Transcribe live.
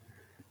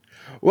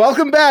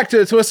Welcome back to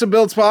the Twisted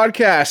Builds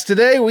podcast.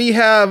 Today we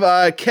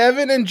have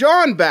Kevin and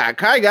John back.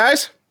 Hi,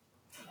 guys.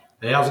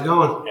 Hey, how's it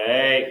going?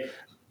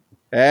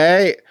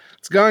 Hey,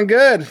 it's going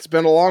good. It's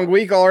been a long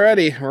week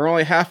already. We're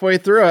only halfway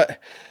through it.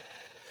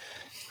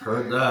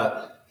 Heard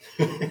that.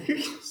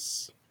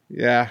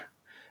 Yeah,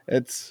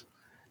 it's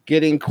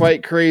getting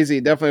quite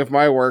crazy, definitely with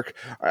my work.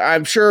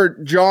 I'm sure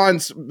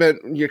John's been,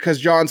 because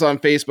John's on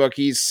Facebook,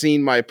 he's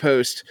seen my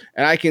post,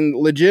 and I can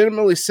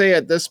legitimately say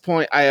at this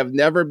point, I have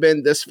never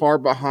been this far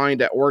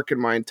behind at work in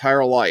my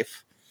entire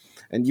life.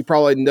 And you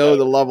probably know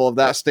the level of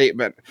that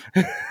statement.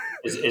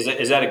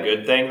 Is that a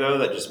good thing, though?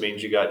 That just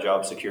means you got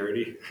job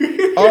security?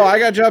 Oh, I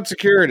got job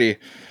security.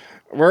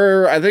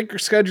 I think we're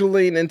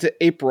scheduling into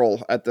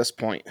April at this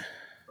point.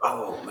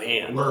 Oh,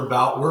 man. We're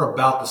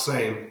about the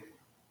same.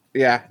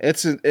 Yeah,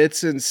 it's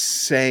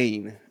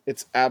insane.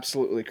 It's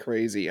absolutely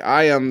crazy.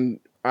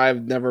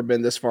 I've never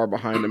been this far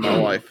behind in my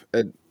life,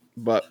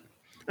 but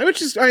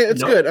it's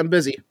good. I'm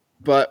busy,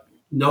 but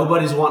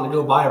nobody's wanting to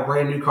go buy a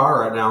brand new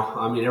car right now.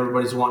 I mean,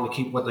 everybody's wanting to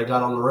keep what they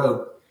got on the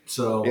road.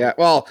 So yeah,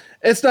 well,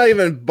 it's not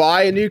even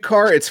buy a new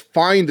car; it's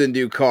find a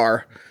new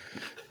car.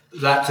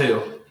 That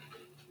too.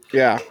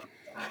 Yeah,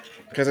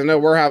 because I know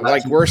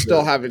we're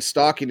still having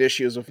stocking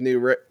issues with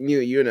new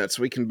units.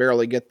 We can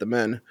barely get them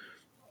in.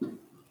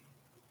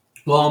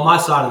 Well, on my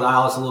side of the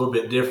aisle, it's a little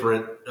bit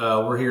different.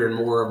 We're hearing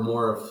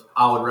more of.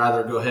 I would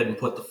rather go ahead and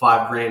put the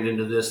 $5,000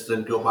 into this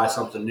than go buy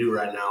something new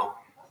right now.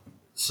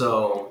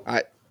 So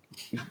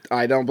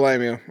I don't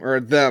blame you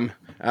or them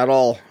at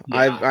all.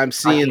 Yeah, I'm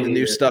seeing the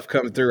new stuff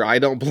coming through. I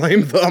don't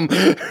blame them.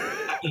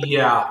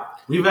 Yeah,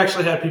 we've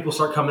actually had people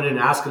start coming in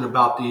asking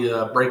about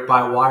the brake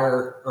by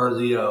wire or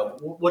the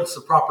what's the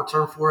proper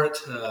term for it?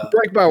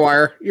 Brake by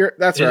wire.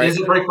 That's right. Is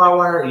it brake by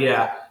wire?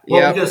 Yeah.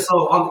 Well, yeah. Because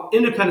on the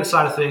independent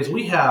side of things,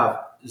 we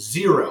have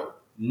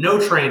no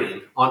training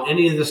on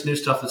any of this new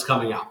stuff that's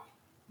coming out.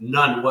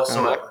 None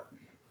whatsoever.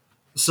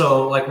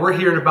 So, we're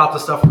hearing about the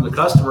stuff from the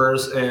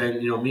customers,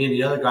 and, me and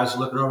the other guys are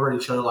looking over at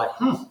each other like,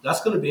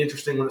 that's going to be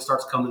interesting when it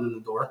starts coming in the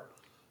door.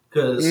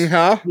 Because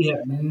we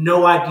have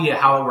no idea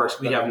how it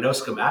works. We have no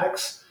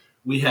schematics.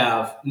 We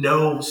have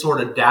no sort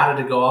of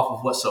data to go off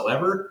of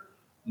whatsoever.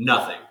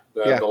 Nothing.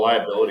 The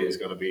liability is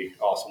going to be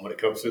awesome when it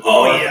comes through the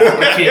door.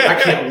 Oh, yeah. I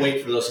can't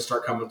wait for those to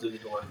start coming through the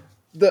door.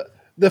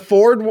 The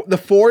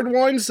Ford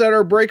ones that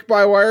are brake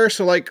by wire,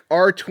 so like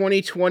our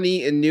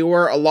 2020 and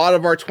newer, a lot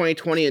of our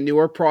 2020 and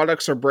newer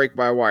products are brake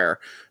by wire.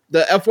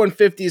 The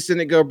F-150s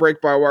didn't go brake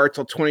by wire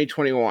until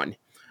 2021.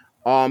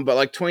 But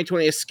like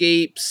 2020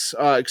 Escapes,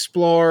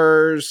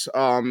 Explorers,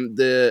 some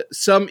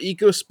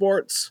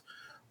EcoSports,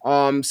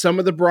 some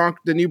of the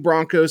new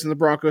Broncos and the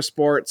Bronco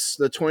Sports,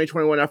 the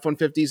 2021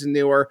 F-150s and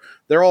newer,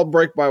 they're all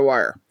brake by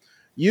wire.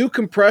 You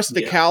compress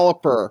the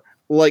caliper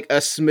like a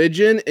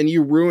smidgen, and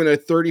you ruin a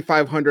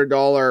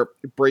 $3,500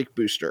 brake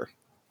booster.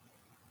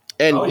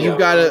 And you've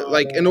got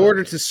to, in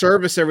order to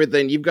service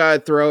everything, you've got to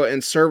throw it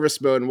in service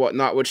mode and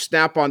whatnot, which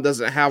Snap-on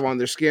doesn't have on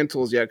their scan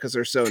tools yet because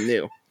they're so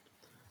new.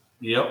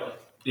 Yep.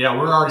 Yeah,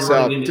 we're already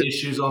running into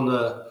issues on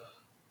the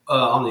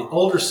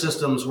older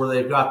systems where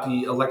they've got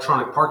the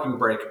electronic parking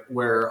brake,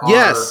 where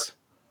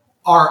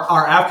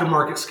our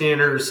aftermarket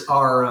scanners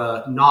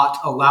are not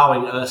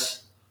allowing us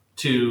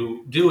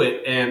to do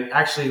it. And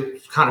actually,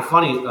 it's kind of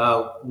funny,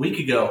 a week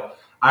ago,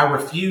 I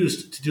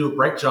refused to do a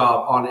brake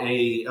job on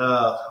it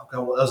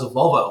was a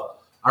Volvo.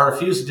 I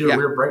refused to do a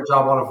rear brake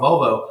job on a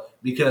Volvo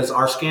because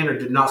our scanner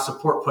did not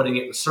support putting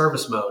it in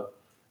service mode.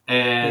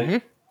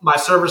 And my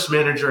service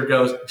manager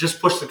goes, just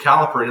push the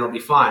caliper and it'll be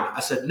fine. I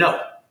said, no,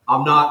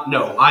 I'm not.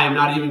 No, I am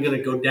not even going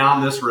to go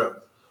down this road.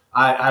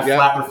 I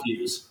flat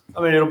refuse.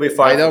 I mean, it'll be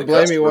fine. I don't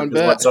blame you one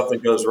bit. When something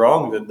goes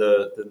wrong, then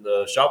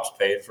the shop's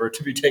paid for it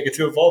to be taken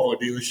to a Volvo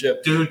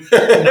dealership. Dude, no,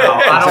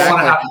 I don't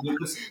want to have to do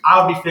this.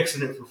 I'll be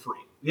fixing it for free.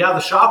 Yeah, the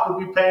shop will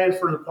be paying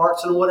for the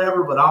parts and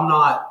whatever, but I'm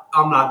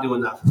not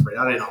doing that for free.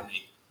 That ain't on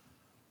me.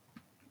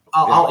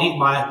 I'll eat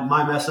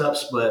my mess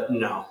ups, but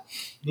no.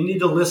 You need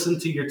to listen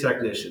to your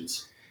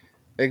technicians.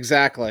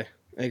 Exactly.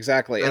 And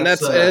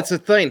it's a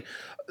thing.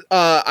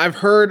 I've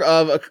heard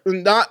of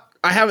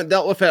I haven't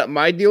dealt with it at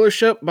my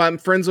dealership, but I'm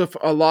friends with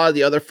a lot of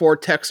the other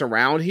Ford techs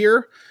around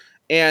here,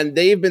 and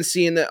they've been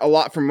seeing it a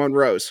lot from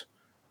Monroe's.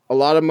 A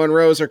lot of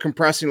Monroe's are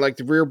compressing like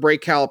the rear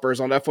brake calipers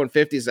on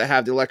F-150s that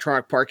have the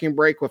electronic parking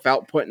brake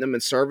without putting them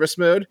in service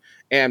mode,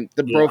 and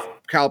the both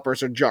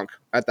calipers are junk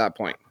at that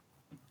point.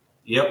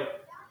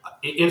 Yep.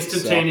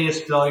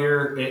 Instantaneous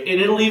failure. And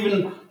it'll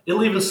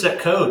even set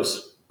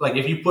codes. Like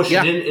if you push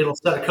it in, it'll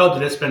set a code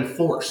that it's been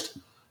forced.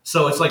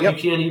 So it's like you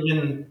can't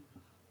even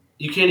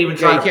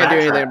try to do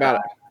anything about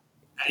it.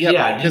 Yep,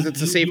 yeah, because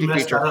it's a safety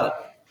feature.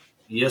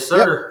 Yes,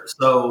 sir. Yep.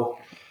 So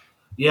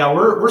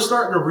we're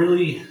starting to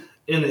really,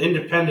 in the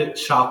independent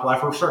shop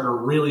life, we're starting to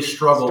really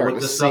struggle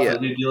with this stuff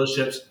at new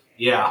dealerships.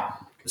 Yeah.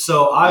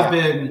 So I've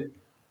been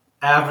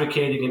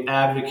advocating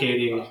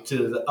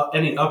to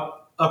any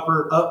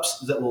upper ups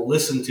that will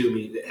listen to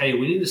me that, hey,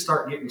 we need to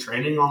start getting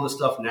training on this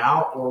stuff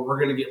now, or we're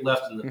going to get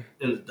left in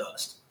the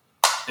dust.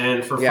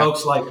 And for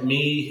folks like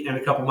me and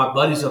a couple of my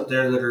buddies up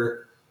there that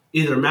are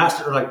either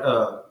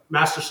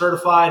master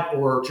certified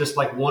or just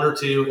like one or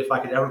two, if I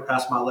could ever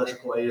pass my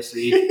electrical ASE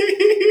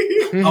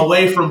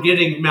away from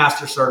getting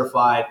master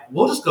certified,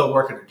 we'll just go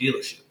work at a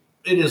dealership.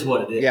 It is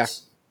what it is. Yeah.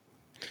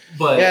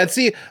 But yeah, and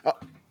see,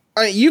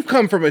 you've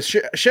come from a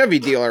Chevy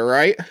dealer,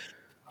 right?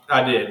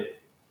 I did.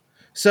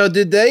 So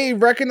did they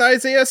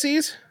recognize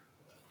ASEs?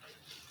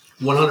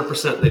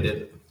 100% they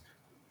did.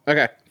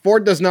 Okay.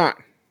 Ford does not.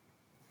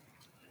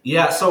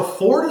 Yeah, so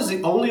Ford is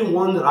the only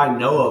one that I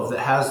know of that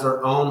has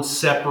their own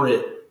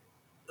separate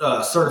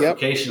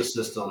certification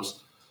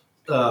systems.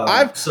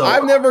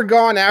 I've never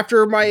gone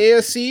after my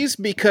ASCs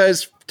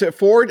because to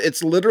Ford,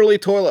 it's literally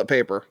toilet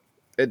paper.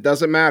 It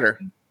doesn't matter.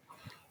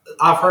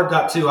 I've heard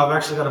that too. I've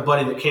actually got a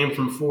buddy that came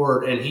from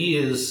Ford, and he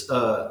is,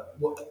 I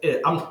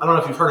don't know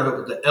if you've heard of it,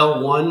 but the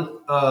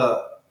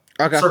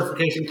L1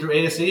 certification through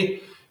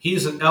ASE.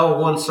 He's an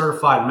L1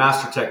 certified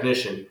master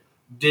technician.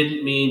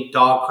 Didn't mean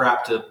dog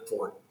crap to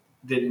Ford.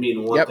 Didn't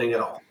mean one thing at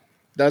all.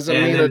 Doesn't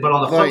mean but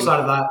on the flip side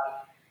of that,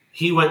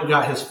 he went and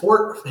got his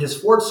Ford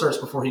certs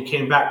before he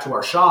came back to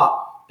our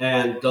shop,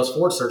 and those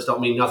Ford certs don't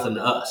mean nothing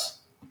to us.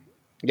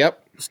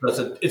 Yep.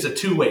 So it's a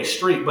two-way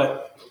street,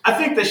 but I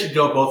think they should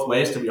go both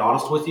ways, to be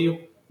honest with you.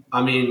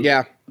 I mean,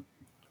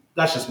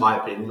 that's just my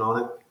opinion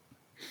on it.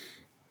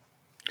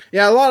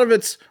 Yeah, a lot of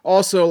it's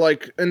also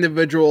like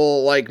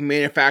individual like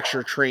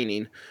manufacturer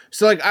training.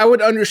 So like I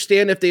would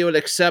understand if they would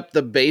accept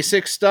the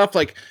basic stuff,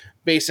 like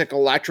basic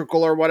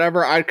electrical or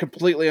whatever. I'd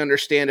completely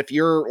understand if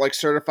you're like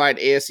certified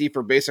ASE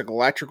for basic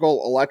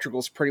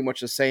electrical's pretty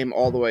much the same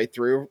all the way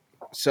through.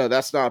 So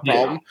that's not a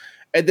problem.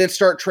 And then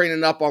start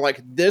training up on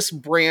like this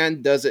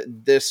brand does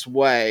it this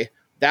way.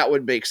 That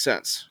would make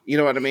sense. You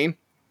know what I mean?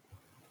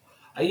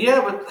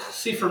 Yeah, but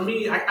see, for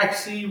me, I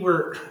see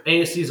where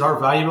ASCs are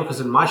valuable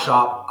because in my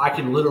shop, I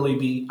can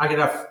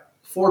have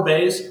 4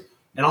 bays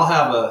and I'll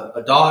have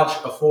a Dodge,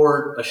 a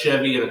Ford, a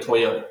Chevy, and a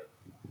Toyota.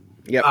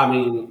 Yep. I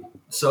mean,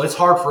 so it's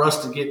hard for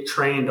us to get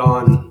trained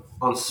on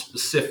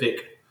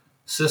specific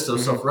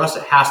systems. Mm-hmm. So for us,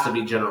 it has to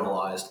be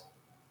generalized.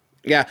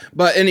 Yeah,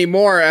 but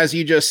anymore, as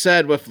you just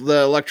said, with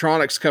the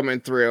electronics coming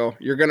through,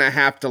 you're going to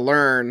have to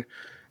learn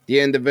the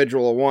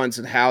individual ones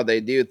and how they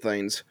do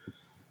things.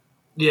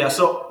 Yeah,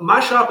 so my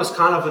shop is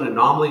kind of an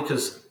anomaly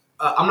because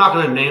I'm not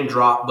going to name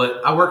drop,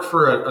 but I work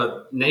for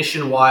a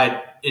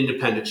nationwide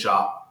independent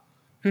shop.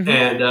 Mm-hmm.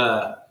 And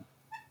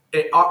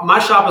my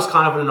shop is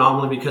kind of an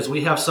anomaly because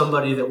we have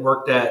somebody that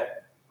worked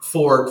at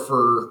Ford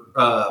for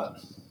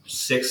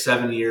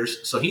 6-7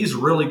 years. So he's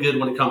really good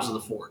when it comes to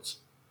the Fords.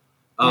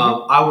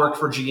 I worked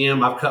for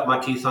GM. I've cut my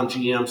teeth on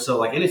GM. So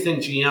like anything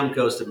GM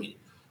goes to me.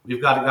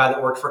 We've got a guy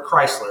that worked for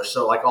Chrysler.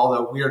 So like all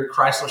the weird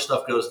Chrysler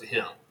stuff goes to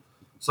him.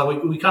 So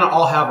we kind of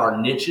all have our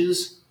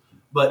niches.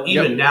 But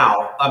even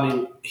now, I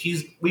mean,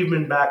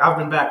 I've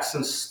been back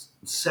since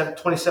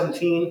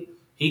 2017.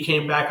 He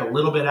came back a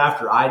little bit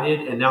after I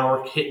did. And now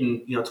we're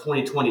hitting,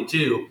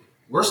 2022.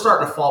 We're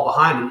starting to fall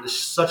behind in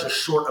such a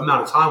short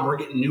amount of time. We're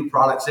getting new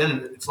products in.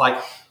 And it's like,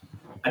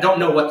 I don't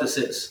know what this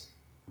is.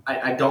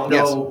 I don't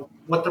know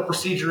what the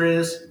procedure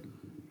is,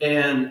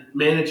 and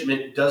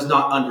management does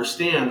not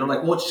understand. They're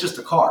like, well, it's just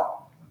a car.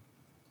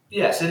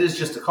 Yes, it is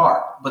just a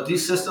car, but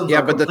these systems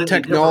are but the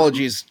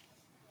technology's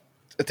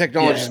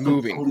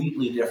moving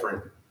completely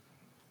different.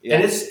 Yeah.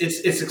 And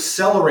it's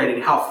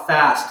accelerating how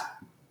fast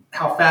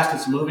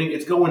it's moving.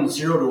 It's going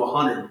 0 to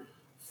 100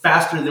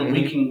 faster than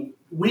we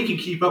can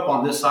keep up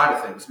on this side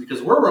of things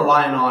because we're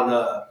relying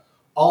on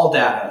all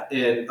data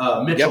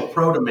and Mitchell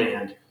Pro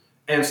Demand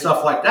and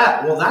stuff like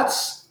that. Well,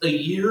 that's a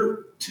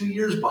year, 2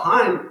 years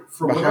behind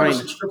whatever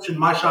subscription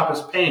my shop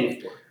is paying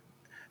for.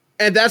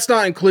 And that's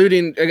not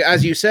including,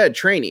 as you said,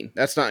 training.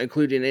 That's not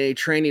including any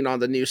training on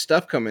the new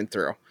stuff coming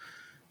through.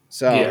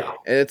 So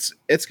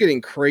it's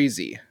getting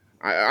crazy.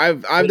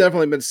 I've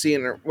definitely been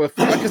seeing it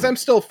because I'm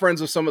still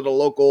friends with some of the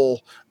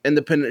local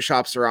independent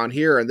shops around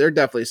here, and they're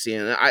definitely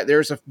seeing it.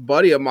 There's a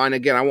buddy of mine,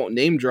 again, I won't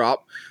name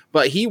drop,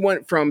 but he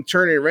went from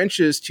turning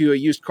wrenches to a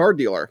used car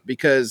dealer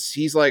because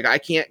he's like, I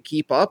can't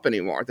keep up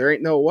anymore. There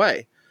ain't no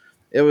way.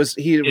 He was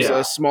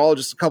a small,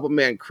 just a couple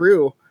man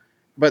crew,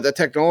 but the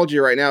technology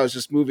right now is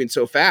just moving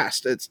so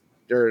fast.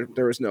 There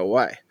was no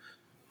way.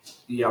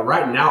 Yeah,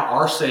 right now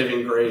our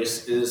saving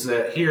grace is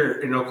that here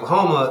in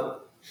Oklahoma,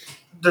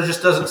 there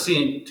just doesn't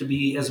seem to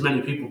be as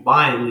many people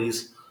buying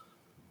these,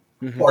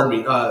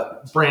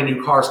 brand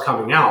new cars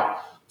coming out.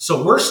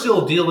 So we're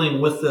still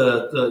dealing with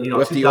the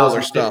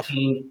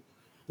 2015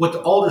 with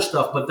the older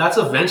stuff, but that's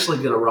eventually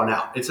going to run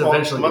out. It's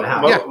eventually going to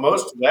happen.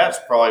 Most of that's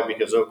probably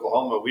because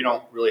Oklahoma, we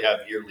don't really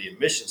have yearly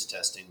emissions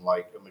testing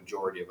like a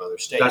majority of other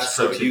states. That's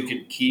true. So you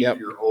can keep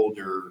your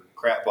older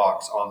crap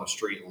box on the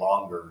street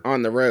longer.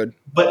 On the road.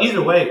 But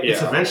either way,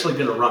 it's eventually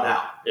going to run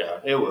out. Yeah,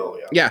 it will.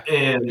 Yeah.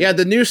 And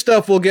the new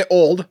stuff will get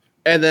old,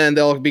 and then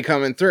they'll be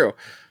coming through.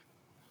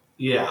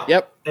 Yeah.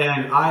 Yep.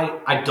 And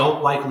I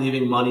don't like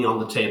leaving money on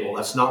the table.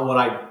 That's not what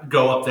I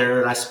go up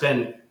there and I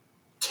spend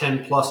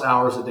 10 plus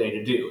hours a day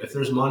to do. If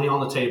there's money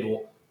on the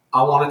table,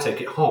 I want to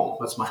take it home.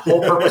 That's my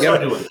whole purpose for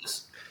doing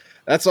this.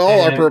 That's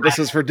all our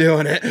purposes for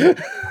doing it.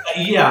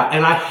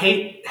 And I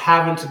hate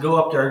having to go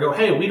up there and go,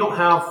 hey, we don't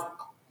have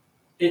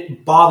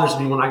it bothers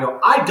me when I go,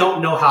 I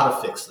don't know how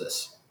to fix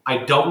this. I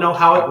don't know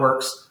how it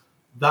works.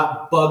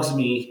 That bugs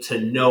me to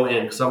no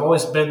end because I've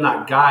always been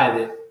that guy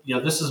that,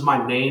 this is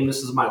my name,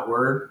 this is my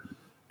word,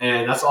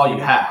 and that's all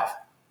you have.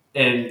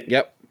 And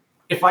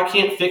if I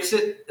can't fix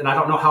it and I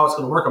don't know how it's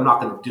going to work, I'm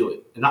not going to do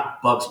it. And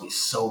that bugs me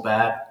so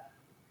bad.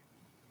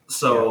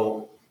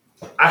 So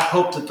I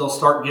hope that they'll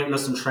start getting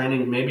us some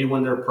training. Maybe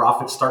when their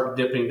profits start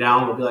dipping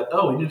down, they'll be like,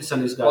 oh, we need to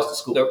send these guys to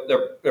school.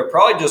 They're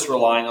probably just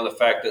relying on the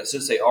fact that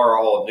since they are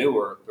all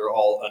newer, they're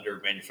all under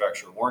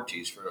manufacturer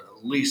warranties for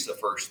at least the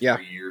first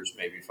 3 years,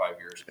 maybe 5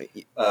 years.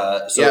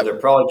 So they're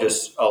probably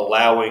just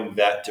allowing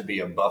that to be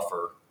a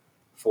buffer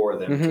for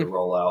them to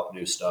roll out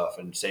new stuff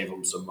and save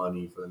them some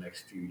money for the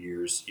next few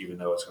years, even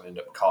though it's going to end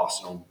up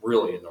costing them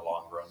really in the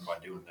long run by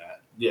doing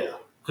that. Yeah,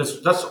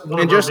 because that's one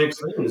of our big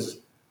things.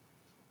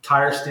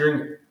 Tire,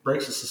 steering,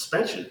 brakes, and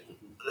suspension.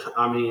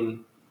 I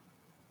mean,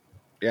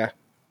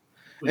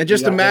 and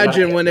just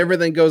imagine when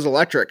everything goes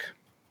electric.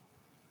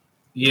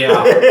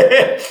 Yeah.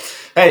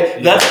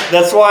 Hey,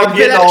 that's why I'm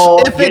getting all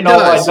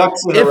my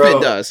ducks in a row. If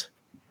it does.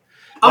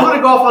 I'm going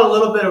to go off on a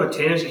little bit of a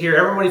tangent here.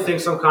 Everybody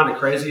thinks I'm kind of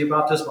crazy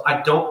about this, but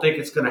I don't think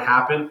it's going to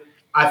happen.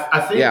 I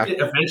think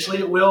eventually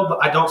it will, but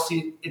I don't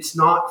see it's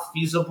not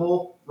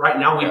feasible right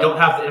now. We don't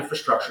have the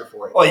infrastructure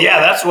for it. Well,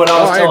 that's what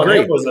I was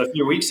telling him was a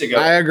few weeks ago.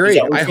 I agree.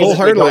 I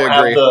wholeheartedly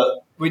agree.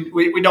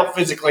 We don't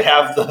physically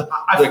have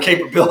the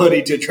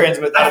capability to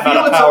transmit that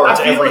amount of power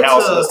to every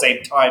house at the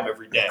same time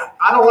every day.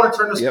 I don't want to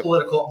turn this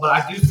political, but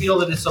I do feel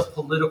that it's a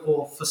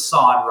political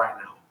facade right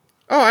now.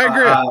 Oh, I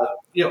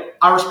agree.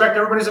 I respect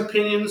everybody's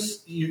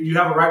opinions. You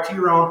have a right to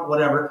your own,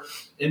 whatever.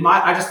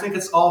 I just think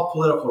it's all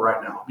political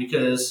right now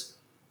because,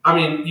 I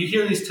mean, you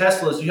hear these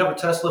Teslas. You have a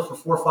Tesla for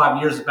 4 or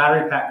 5 years. The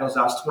battery pack goes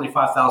out. It's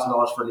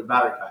 $25,000 for a new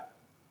battery pack.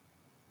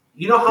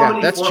 You know how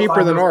many that's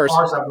cheaper than ours.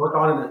 cars I work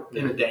on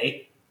in a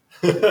day?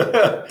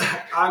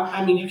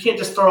 I mean, you can't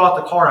just throw out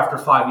the car after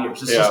 5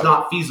 years. It's just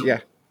not feasible. Yeah.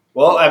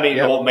 Well, I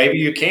mean, maybe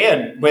you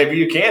can. Maybe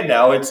you can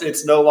now.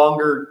 It's no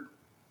longer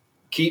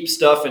keep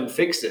stuff and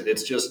fix it.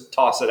 It's just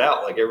toss it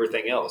out like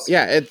everything else.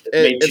 Yeah, it's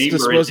made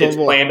cheaper. It's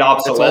planned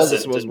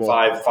obsolescence in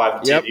 5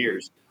 to 10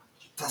 years.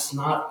 It's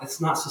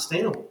not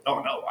sustainable.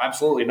 Oh no,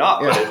 absolutely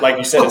not. Yeah. But like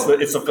you said,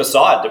 it's a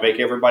facade to make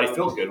everybody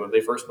feel good when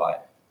they first buy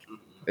it.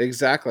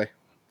 Exactly.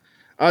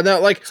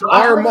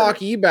 Our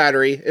Mach-E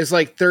battery is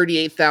like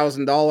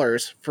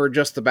 $38,000 for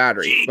just the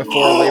battery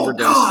before labor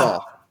to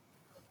install.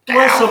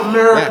 Bless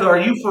America! Are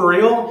you for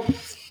real?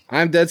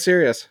 I'm dead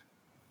serious.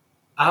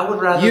 I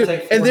would rather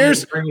take. And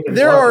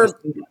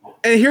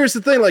and here's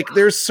the thing: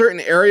 there's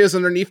certain areas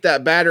underneath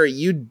that battery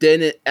you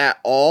dent it at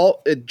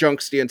all, it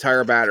junks the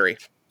entire battery.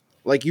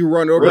 Like you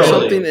run over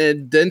something and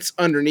it dents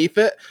underneath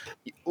it.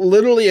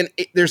 Literally,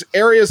 there's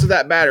areas of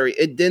that battery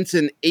it dents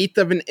an 1/8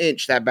 of an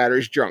inch. That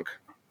battery's junk.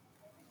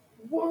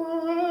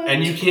 What?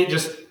 And you can't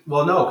just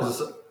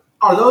because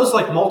are those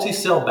like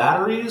multi-cell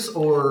batteries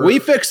or we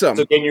fix them?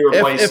 So can you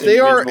replace if they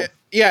are?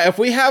 Yeah, if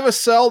we have a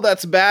cell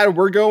that's bad,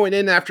 we're going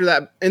in after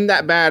that in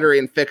that battery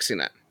and fixing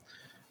it.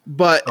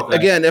 But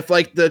again, if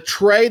the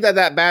tray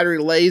that battery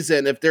lays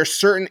in, if there's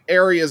certain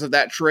areas of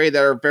that tray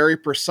that are very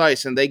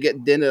precise and they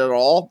get dented at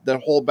all, the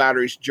whole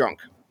battery's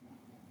junk.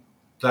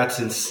 That's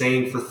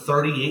insane for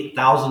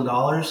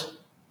 $38,000.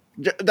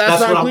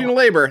 That's not including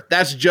labor.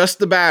 That's just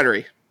the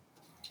battery.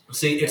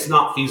 See, it's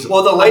not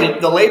feasible. Well,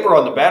 the labor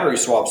on the battery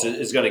swaps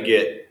is going to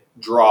get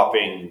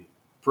dropping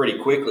pretty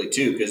quickly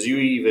too, because you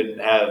even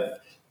have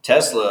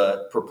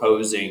Tesla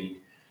proposing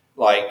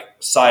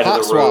side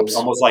hot of the road, swaps.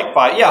 almost like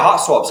hot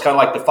swaps, kind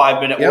of like the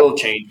 5-minute oil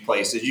change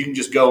places. You can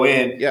just go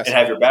in and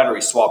have your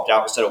battery swapped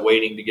out instead of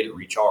waiting to get it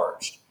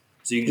recharged.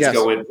 So you can just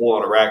go in, pull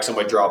on a rack,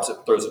 somebody drops it,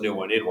 throws a new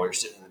one in while you're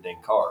sitting in the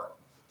dang car.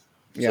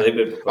 So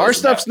our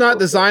stuff's not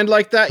designed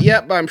like that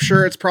yet, but I'm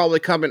sure it's probably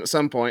coming at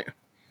some point.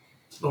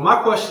 Well,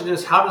 my question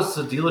is, how does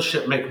the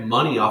dealership make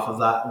money off of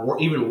that,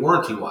 even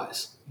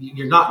warranty-wise?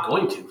 You're not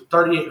going to.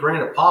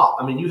 $38,000 a pop.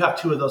 I mean, you have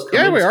 2 of those.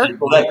 Yeah, we are.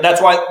 Well,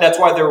 that's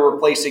why they're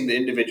replacing the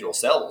individual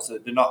cells.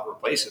 They're not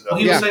replacing them.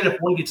 Well, he was saying if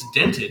one gets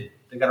dented,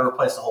 they got to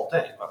replace the whole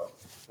thing.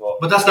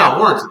 But that's not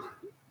warranty.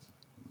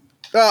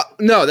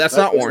 No, that's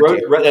not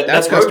warranty.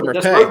 That's customer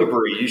pay. That's road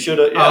debris. You should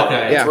have.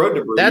 That's road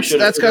debris.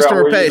 That's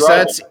customer pay.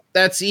 So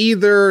that's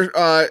either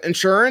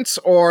insurance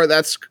or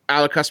that's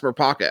out of customer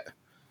pocket.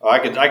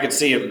 I could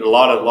see a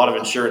lot of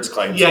insurance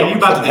claims. Yeah, you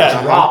about to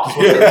get dropped.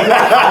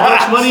 How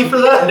much money for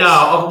that?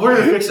 No, we're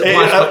gonna fix it.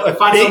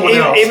 Find someone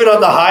else. Even on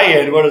the high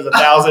end, what is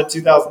 $1,000,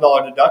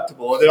 $2,000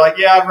 deductible? They're like,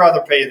 yeah, I'd rather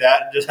pay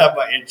that and just have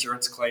my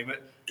insurance claim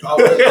it. I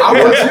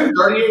would too.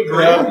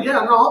 $38,000. Yeah,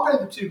 no, I'll pay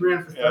the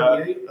 $2,000 for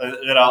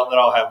 $38,000. Then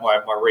I'll have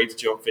my rates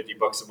jump $50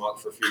 a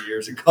month for a few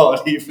years and call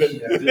it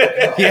even.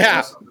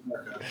 Yeah.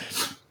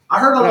 I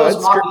heard on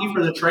those Mach-E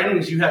for the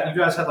trainings, you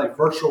guys had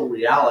virtual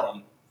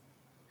reality.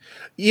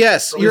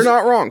 Yes, you're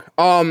not wrong.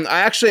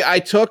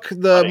 I took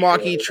the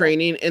Mach-E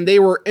training and they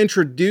were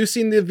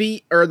introducing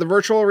the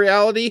virtual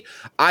reality.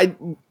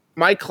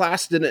 My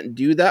class didn't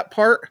do that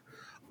part.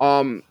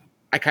 I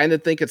kind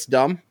of think it's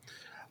dumb.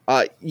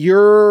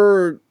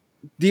 You're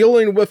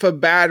dealing with a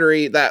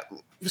battery that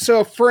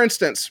so for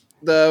instance,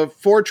 the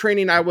Ford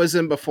training I was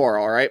in before,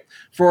 all right,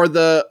 for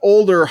the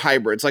older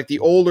hybrids, like the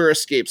older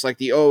Escapes, like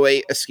the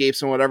 08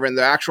 Escapes and whatever, and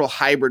the actual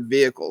hybrid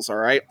vehicles, all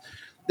right,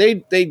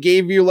 they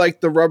gave you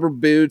like the rubber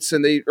boots,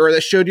 and they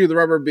showed you the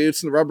rubber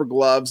boots and the rubber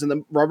gloves and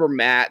the rubber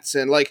mats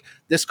and like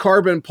this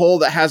carbon pole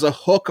that has a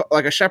hook,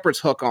 like a shepherd's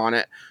hook on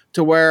it,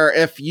 to where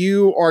if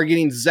you are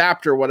getting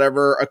zapped or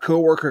whatever, a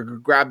coworker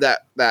could grab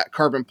that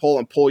carbon pole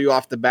and pull you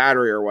off the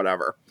battery or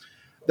whatever.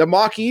 The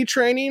Mach-E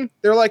training,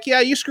 they're like,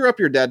 yeah, you screw up,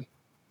 you're dead.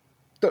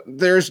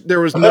 There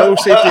was no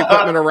safety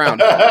equipment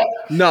around.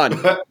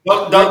 None.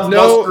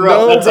 No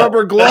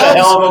rubber gloves,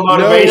 no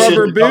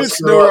rubber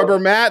boots, no rubber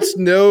mats,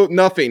 no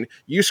nothing.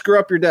 You screw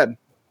up, you're dead.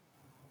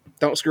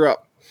 Don't screw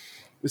up.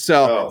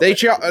 So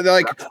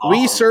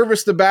we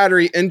service the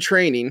battery in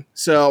training.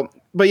 So,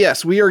 but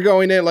yes, we are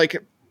going in like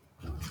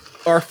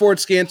our Ford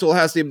Scan tool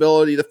has the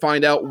ability to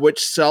find out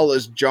which cell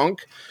is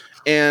junk,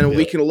 and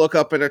we can look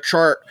up in a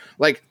chart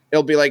like.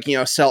 It'll be like,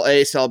 cell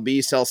A, cell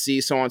B, cell C,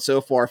 so on and so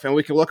forth. And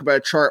we can look up at a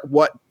chart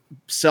what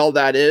cell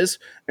that is,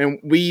 and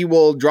we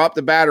will drop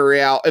the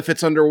battery out. If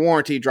it's under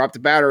warranty, drop the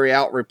battery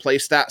out,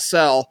 replace that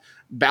cell,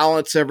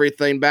 balance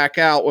everything back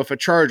out with a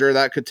charger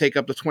that could take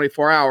up to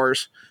 24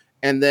 hours,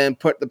 and then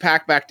put the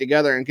pack back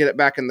together and get it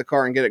back in the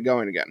car and get it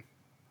going again.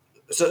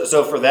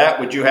 So for that,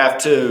 would you have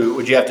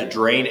to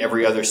drain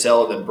every other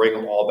cell and then bring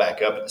them all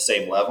back up at the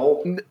same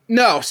level?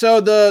 No.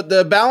 So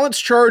the balance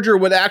charger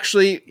would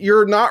actually,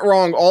 you're not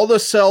wrong. All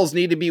the cells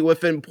need to be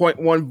within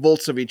 0.1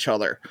 volts of each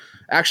other.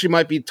 Actually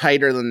might be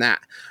tighter than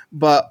that.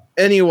 But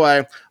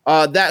anyway,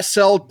 that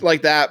cell,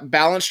 like that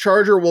balance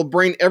charger, will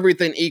bring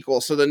everything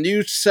equal. So the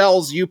new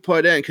cells you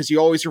put in, because you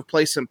always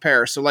replace in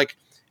pairs. So like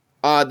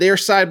they're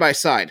side by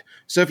side.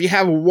 So if you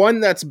have one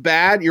that's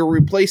bad, you're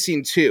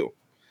replacing two.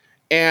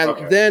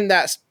 And then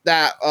that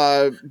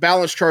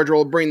balance charger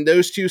will bring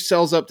those two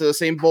cells up to the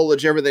same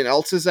voltage everything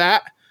else is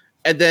at.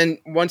 And then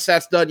once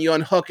that's done, you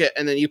unhook it,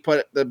 and then you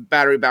put the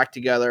battery back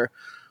together,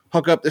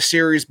 hook up the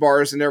series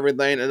bars and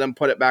everything, and then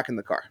put it back in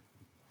the car.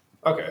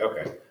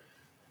 Okay.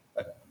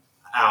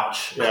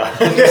 Ouch. Yeah.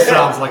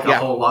 Sounds like a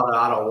whole lot of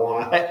I don't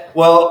want it.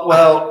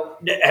 Well,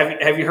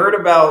 have you heard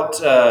about,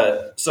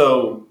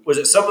 so was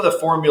it some of the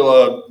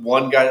Formula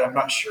One guys? I'm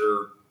not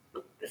sure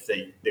if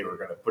they were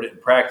going to put it in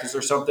practice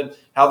or something,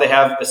 how they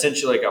have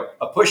essentially like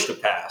a push to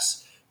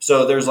pass.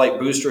 So there's like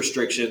boost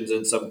restrictions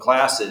in some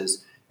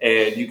classes,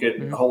 and you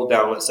can hold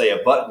down, let's say, a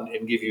button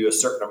and give you a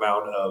certain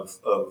amount of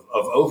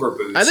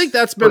overboost. I think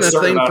that's been a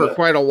thing for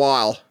quite a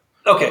while.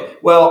 Okay.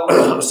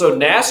 Well, so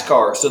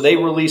NASCAR, so they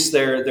released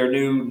their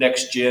new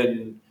next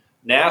gen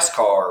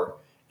NASCAR,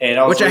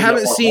 and which I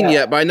haven't seen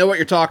yet, but I know what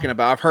you're talking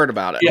about. I've heard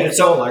about it. Yeah, it's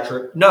all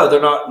electric. No, they're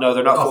not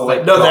full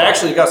electric. No, they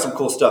actually got some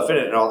cool stuff in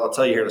it, and I'll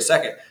tell you here in a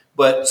second.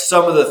 But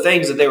some of the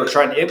things that they were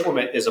trying to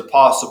implement is a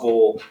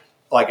possible,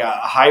 like a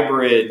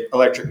hybrid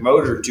electric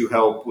motor to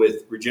help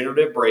with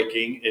regenerative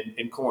braking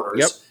in corners.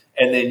 Yep.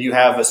 And then you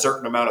have a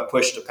certain amount of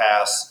push to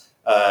pass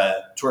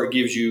to where it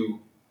gives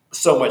you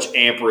so much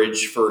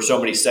amperage for so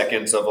many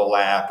seconds of a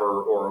lap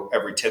or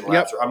every 10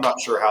 laps. Or I'm not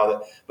sure how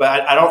that,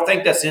 but I don't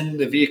think that's in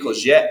the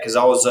vehicles yet, because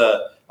I was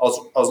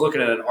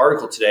looking at an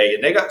article today,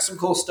 and they got some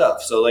cool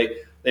stuff. So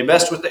they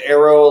messed with the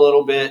aero a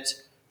little bit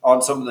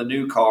on some of the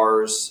new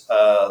cars.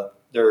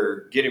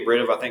 They're getting rid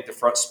of, I think, the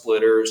front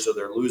splitters, so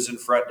they're losing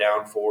front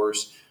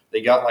downforce.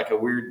 They got like a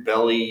weird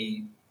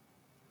belly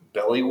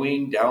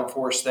wing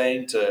downforce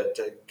thing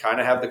to kind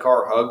of have the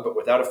car hug, but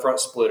without a front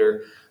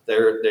splitter.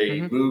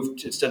 They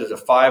moved, instead of the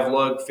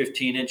 5-lug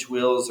 15-inch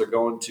wheels, they're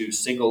going to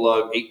single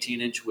lug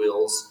 18-inch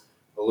wheels,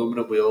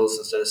 aluminum wheels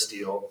instead of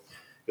steel,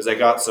 because they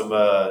got some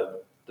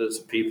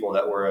people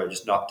that were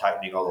just not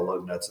tightening all the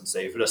lug nuts and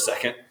saving a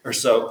second or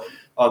so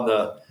on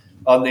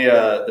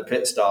the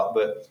pit stop,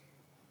 but.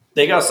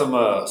 They got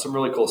some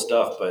really cool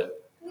stuff,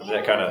 but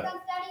that kind of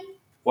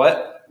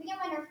what? We got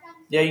my Nerf guns.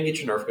 Yeah, you can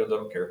get your Nerf guns. I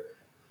don't care.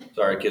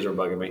 Sorry, kids are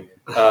bugging me.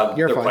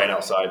 They're fine. Playing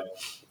outside.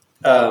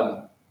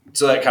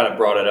 So that kind of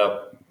brought it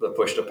up, the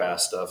push to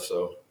pass stuff.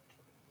 So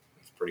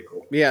it's pretty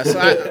cool. Yeah, so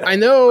I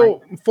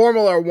know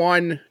Formula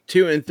 1,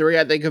 2, and 3.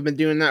 I think have been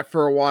doing that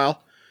for a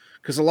while,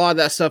 because a lot of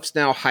that stuff's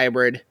now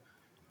hybrid.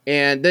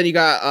 And then you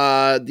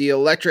got the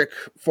electric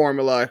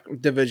Formula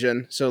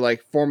division, so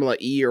like Formula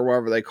E or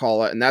whatever they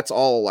call it, and that's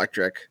all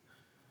electric.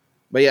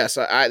 But yes,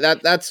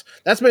 that's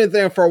been a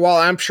thing for a while.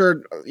 I'm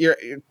sure you're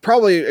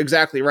probably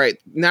exactly right.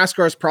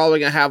 NASCAR is probably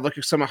going to have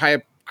like some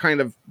kind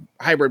of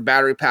hybrid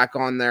battery pack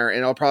on there, and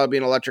it'll probably be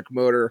an electric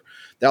motor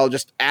that'll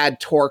just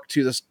add torque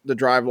to the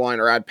drive line,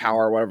 or add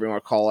power, whatever you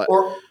want to call it.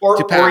 Or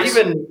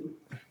even,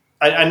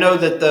 I know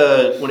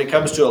that when it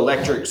comes to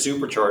electric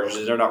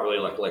superchargers, they're not really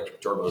like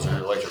electric turbos,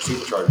 they're electric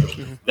superchargers.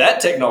 Mm-hmm. That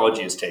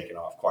technology has taken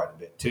off quite a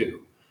bit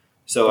too.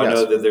 So I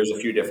know that there's a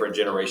few different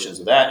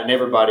generations of that, and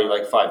everybody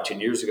like 5-10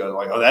 years ago,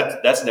 like, oh,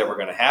 that's never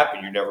going to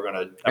happen. You're never going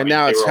to. And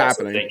now it's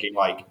happening. Thinking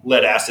like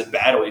lead acid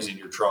batteries in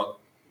your trunk,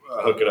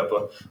 hooking up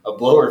a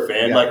blower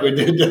fan, like we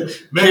did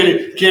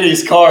to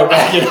Kenny's car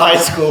back in high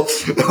school.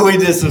 We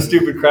did some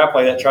stupid crap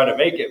like that trying to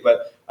make it,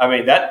 but I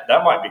mean that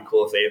might be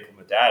cool if they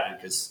implement that,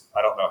 because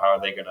I don't know how are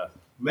they going to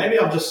Maybe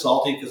I'm just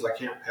salty because I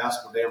can't pass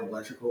my damn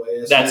electrical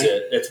ASE. That's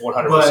it. It's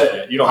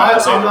 100%. You don't have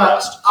to say I'm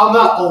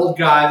not old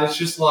guy that's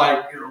just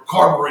like,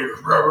 carburetor.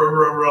 Blah, blah,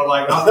 blah, blah.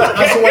 Like,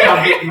 that's the way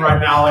I'm getting right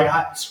now.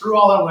 Like, screw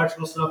all that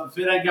electrical stuff. If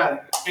it ain't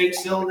got 8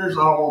 cylinders,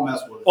 I don't want to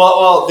mess with it.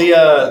 Well,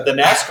 the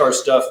NASCAR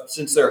stuff,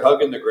 since they're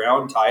hugging the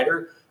ground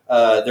tighter,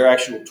 they're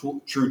actual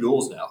true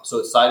duals now. So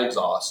it's side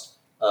exhaust,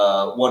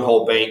 one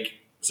whole bank.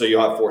 So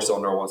you'll have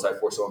 4-cylinder on one side,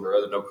 4-cylinder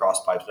other, no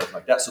cross pipes, nothing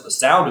like that. So the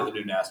sound of the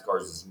new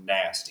NASCARs is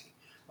nasty.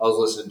 I was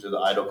listening to the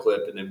idle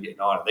clip and them getting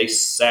on it. They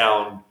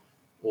sound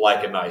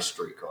like a nice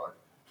street car.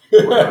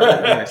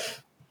 Nice.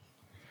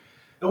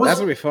 That's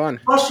gonna be fun.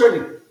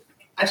 Frustrating.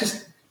 I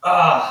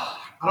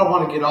don't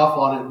want to get off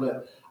on it,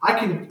 but I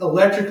can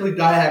electrically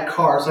diag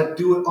cars. I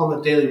do it on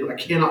the daily, but I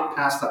cannot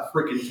pass that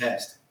freaking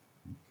test.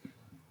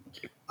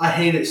 I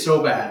hate it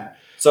so bad.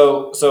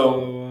 So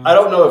I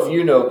don't know if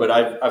you know, but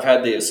I've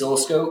had the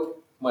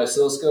my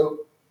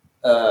oscilloscope.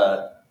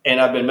 And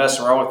I've been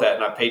messing around with that,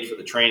 and I paid for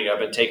the training. I've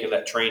been taking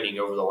that training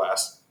over the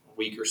last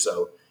week or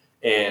so.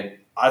 And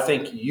I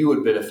think you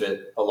would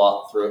benefit a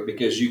lot through it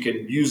because you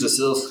can use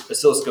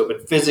oscilloscope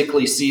and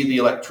physically see the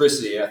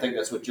electricity. I think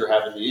that's what you're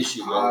having the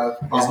issue with.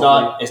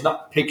 It's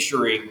not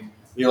picturing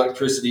the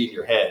electricity in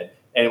your head.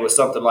 And with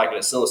something like an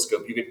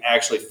oscilloscope, you can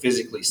actually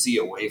physically see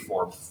a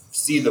waveform,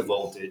 see the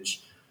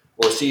voltage,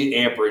 or see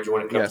amperage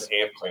when it comes to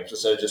amp clamps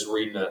instead of just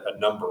reading a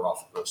number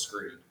off of the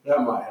screen.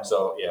 That might help.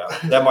 So, yeah,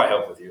 that might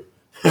help with you.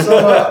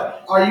 So,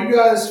 are you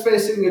guys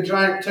facing a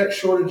giant tech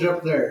shortage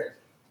up there?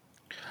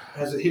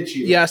 Has it hit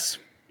you? Yes.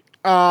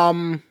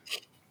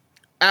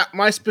 At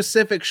my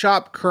specific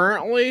shop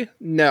currently,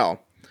 no.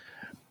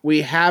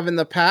 We have in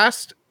the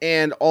past,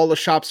 and all the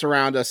shops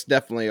around us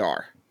definitely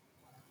are.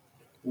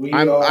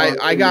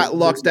 I got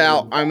lucked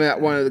out. I'm at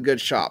one of the good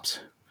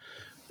shops.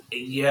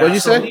 Yeah. What did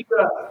you say?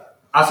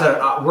 I said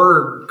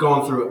we're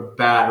going through it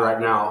bad right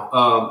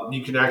now.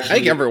 You can actually. I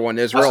think everyone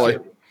is really.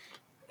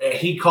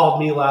 He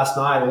called me last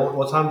night.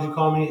 What time did you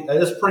call me? It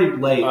was pretty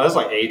late. It was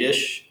like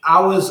 8-ish.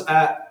 I was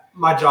at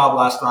my job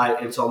last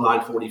night until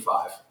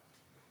 9:45.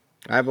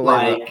 I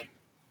believe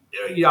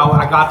it.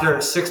 I got there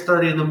at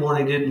 6:30 in the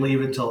morning. Didn't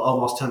leave until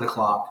almost 10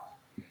 o'clock.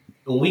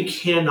 And we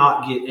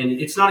cannot get. And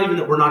it's not even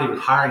that we're not even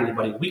hiring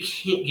anybody. We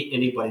can't get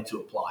anybody to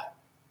apply.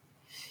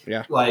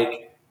 Yeah.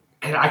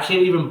 And I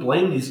can't even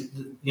blame these.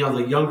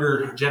 The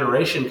younger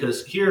generation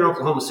because here in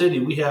Oklahoma City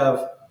we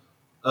have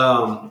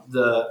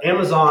the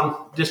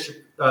Amazon district.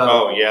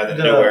 The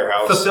new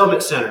warehouse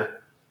fulfillment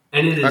center,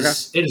 and it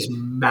is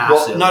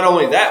massive. Well, not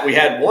only that, we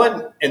had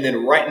one, and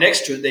then right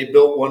next to it, they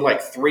built one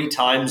like 3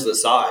 times the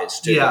size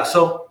too. Yeah,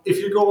 so if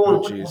you're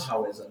going,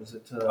 how is it? Is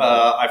it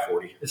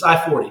I-40? It's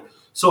I-40.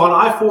 So on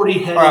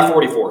I-40 heading, or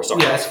I-44.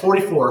 Sorry, yeah, it's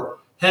 44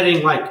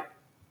 heading like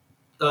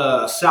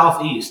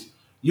southeast.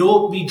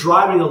 You'll be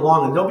driving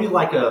along, and there'll be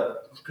like a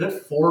good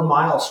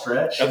 4-mile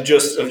stretch of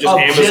just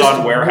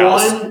Amazon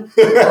warehouse, 1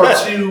 or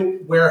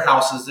 2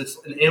 warehouses. It's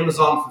an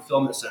Amazon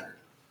fulfillment center.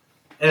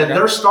 And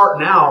they're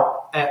starting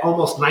out at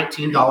almost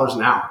 $19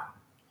 an hour.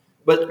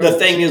 But the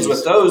thing is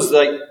with those,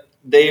 like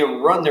they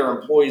run their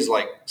employees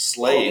like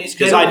slaves.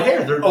 Because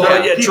people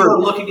are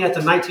looking at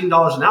the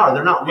 $19 an hour.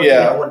 They're not looking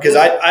at what. Because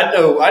I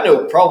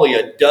know probably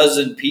a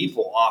dozen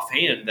people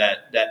offhand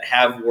that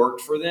have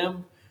worked for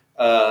them.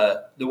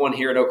 The one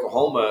here in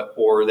Oklahoma,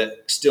 or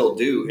that still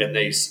do, and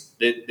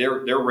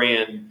they're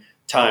ran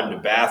time to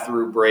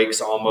bathroom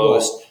breaks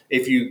almost. Whoa.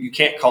 If you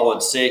can't call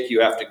in sick,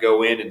 you have to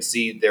go in and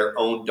see their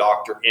own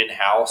doctor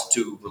in-house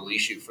to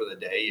release you for the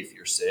day if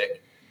you're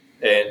sick.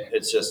 And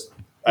it's just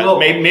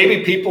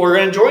maybe people are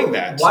enjoying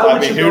that.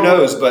 Who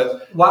knows?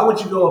 But why would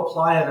you go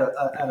apply at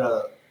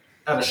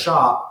a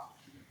shop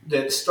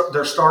that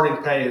their starting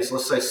pay is,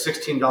 let's say,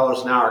 $16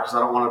 an hour? Because I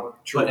don't want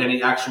to put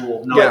any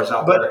actual numbers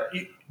out there.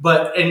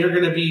 And you're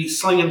going to be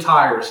slinging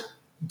tires,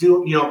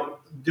 doing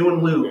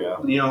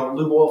lube,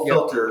 lube oil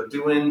filter,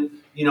 doing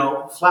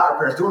flat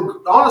repairs, doing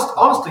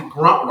honestly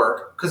grunt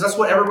work, because that's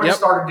what everybody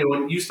started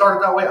doing. You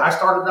started that way. I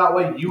started that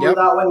way. You were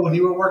that way when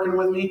you were working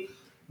with me.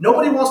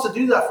 Nobody wants to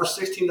do that for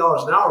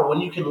 $16 an hour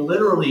when you can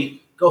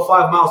literally go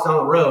 5 miles down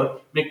the road,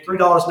 make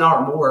 $3 an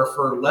hour more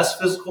for less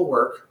physical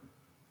work.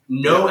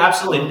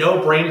 Absolutely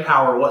no brain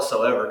power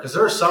whatsoever. Because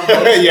there are some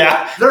days,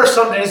 there are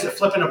some days that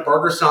flipping a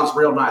burger sounds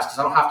real nice because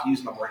I don't have to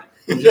use my brain.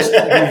 I'm just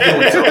doing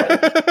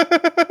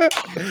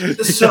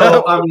something.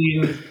 So I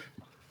mean,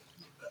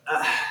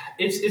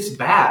 it's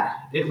bad.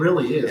 It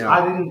really is. Yeah.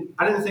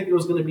 I didn't think it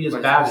was going to be as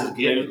bad as it's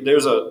getting.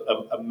 There's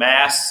a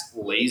mass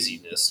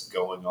laziness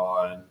going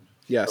on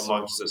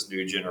amongst this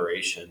new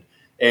generation,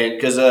 and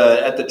because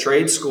at the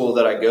trade school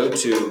that I go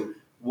to,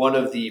 one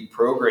of the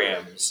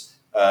programs.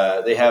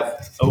 They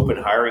have open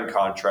hiring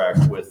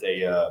contract with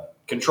a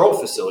control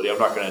facility. I'm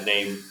not going to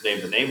name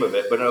the name of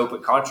it, but an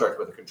open contract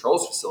with a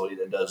controls facility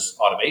that does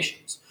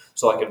automations.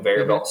 So like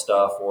conveyor belt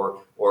stuff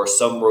or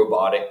some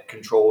robotic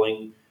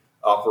controlling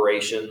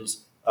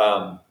operations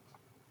or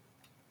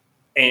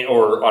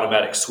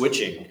automatic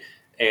switching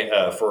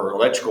for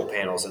electrical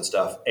panels and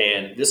stuff.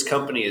 And this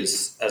company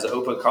has an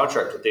open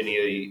contract with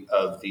any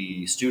of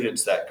the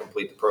students that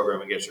complete the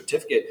program and get a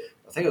certificate,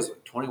 I think it was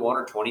like 21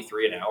 or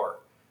 23 an hour.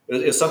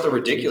 It was something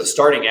ridiculous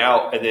starting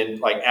out, and then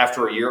like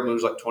after a year it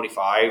moves like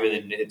 25, and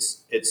then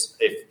it's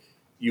if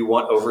you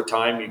want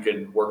overtime, you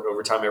can work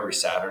overtime every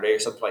Saturday or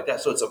something like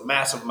that. So it's a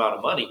massive amount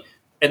of money,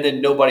 and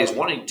then nobody's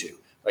wanting to.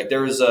 Like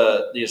there was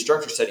the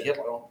instructor said he had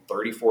like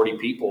 30, 40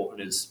 people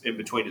in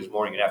between his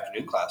morning and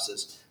afternoon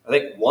classes. I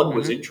think one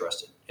was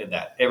interested in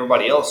that.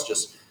 Everybody else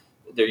just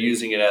they're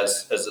using it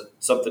as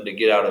something to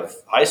get out of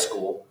high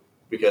school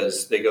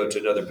because they go to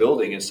another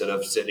building instead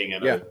of sitting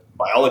in a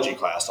biology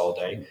class all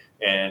day,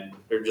 and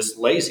they're just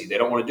lazy. They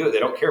don't want to do it. They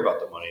don't care about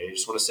the money. They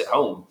just want to sit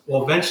home.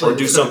 Well, eventually, or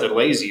do something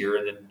lazier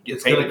and then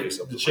get paid to do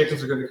something. The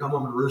chickens are going to come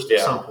home and roost at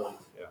some point.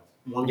 Yeah.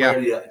 One way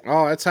or the other.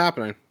 Oh, it's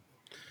happening.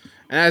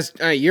 And as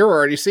you're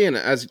already seeing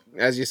it,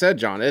 as you said,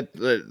 John,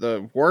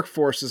 the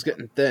workforce is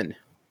getting thin.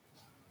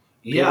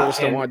 People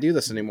just don't want to do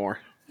this anymore.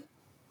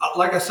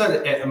 Like I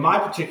said, at my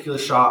particular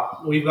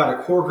shop, we've got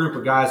a core group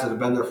of guys that have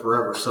been there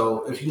forever.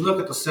 So if you look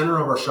at the center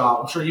of our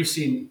shop, I'm sure you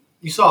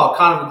saw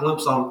kind of a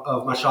glimpse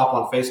of my shop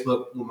on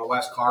Facebook when my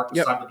wife's car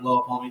decided to blow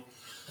up on me.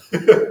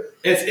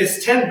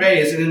 It's 10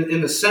 bays, and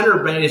in the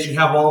center bays you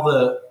have all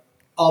the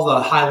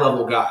high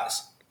level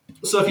guys.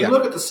 So if you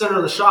look at the center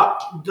of the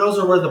shop, those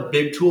are where the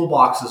big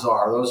toolboxes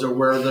are. Those are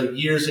where the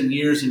years and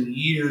years and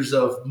years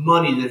of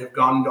money that have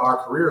gone into our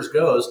careers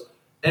goes.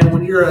 And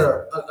when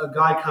you're a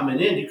guy coming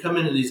in, you come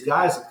into these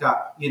guys that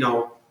got,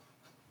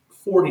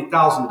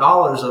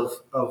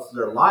 $40,000 of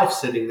their life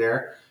sitting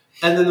there.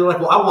 And then they're like,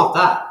 well, I want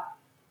that.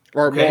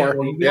 Or more.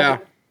 Well,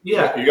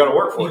 Yeah. You got to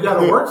work for it. You got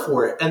to work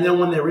for it. And then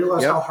when they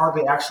realize how hard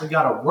they actually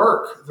got to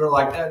work, they're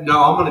like,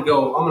 no, I'm going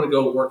to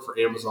go work for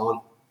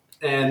Amazon.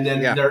 And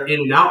then they're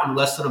in and out in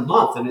less than a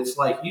month. And it's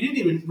like, you didn't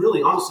even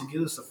really honestly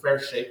give us a fair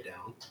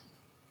shakedown.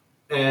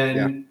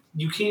 And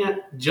you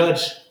can't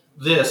judge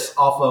this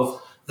off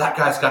of, that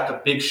guy's got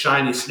the big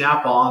shiny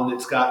Snap-on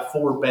that's got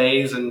 4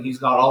 bays and he's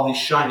got all these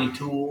shiny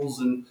tools.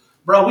 And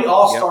bro, we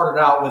all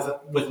started out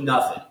with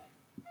nothing.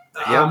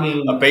 I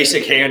mean, a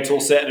basic hand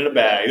tool set in a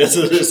bag. This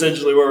is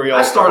essentially where we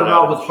all started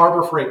out with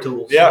Harbor Freight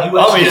tools. Yeah,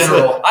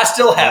 obviously. I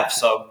still have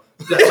some.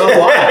 So do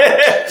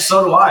I.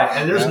 So do I.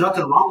 And there's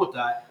nothing wrong with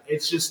that.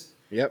 It's just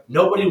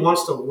nobody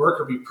wants to work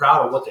or be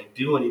proud of what they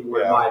do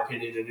anymore, in my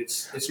opinion. And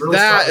it's really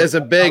that is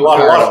a big a lot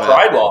of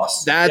pride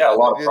loss.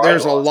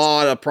 There's a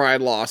lot of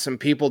pride loss, and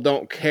people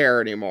don't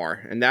care anymore.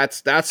 And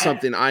that's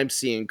something I'm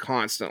seeing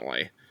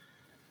constantly.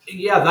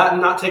 Yeah, that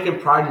and not taking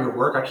pride in your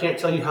work. I can't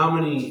tell you how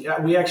many.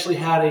 We actually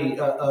had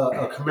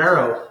a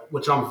Camaro,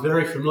 which I'm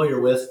very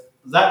familiar with.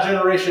 That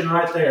generation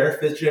right there,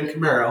 5th gen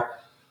Camaro,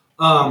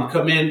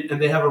 come in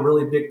and they have a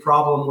really big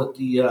problem with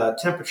the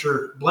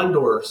temperature blend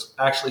doors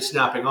actually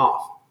snapping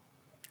off.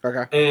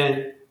 Okay.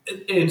 And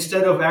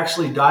instead of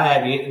actually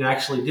diagging it and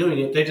actually doing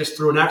it, they just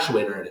threw an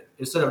actuator in it.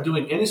 Instead of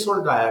doing any sort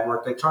of diag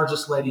work, they charged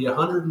this lady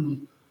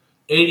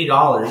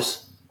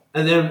 $180.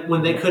 And then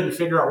when they couldn't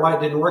figure out why it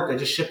didn't work, they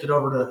just shipped it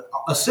over to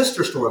a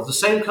sister store of the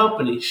same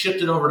company,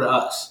 shipped it over to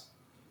us.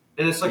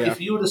 And it's like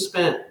if you would have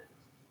spent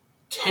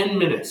 10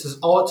 minutes is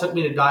all it took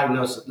me to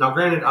diagnose it. Now,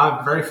 granted,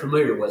 I'm very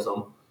familiar with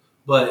them,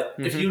 but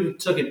if you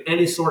took it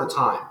any sort of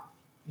time,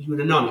 you would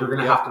have known you're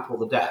going to have to pull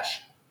the dash.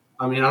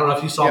 I mean, I don't know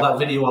if you saw that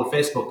video on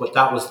Facebook, but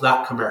that was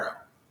that Camaro.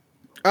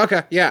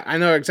 Okay, yeah, I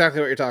know exactly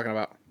what you're talking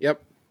about.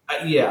 Yep.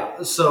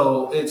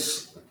 So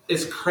it's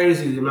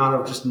crazy the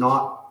amount of just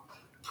not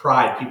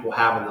pride people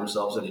have in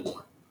themselves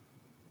anymore.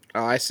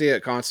 Oh, I see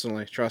it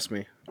constantly. Trust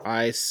me,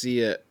 I see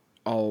it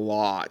a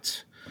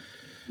lot.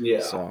 Yeah.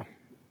 So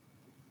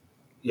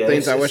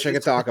things I wish I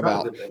could talk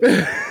about.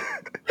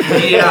 I've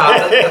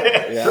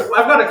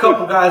got a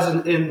couple guys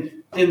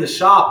in the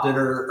shop that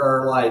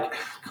are like,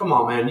 come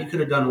on, man, you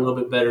could have done a little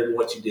bit better than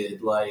what you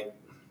did. Like,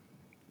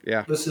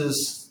 this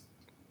is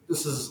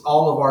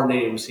all of our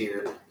names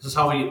here. This is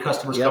how we get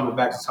customers coming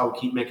back. This is how we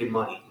keep making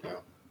money.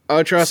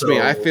 Oh, trust me,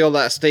 I feel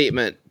that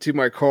statement to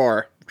my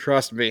core.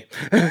 Trust me.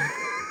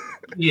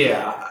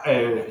 Man,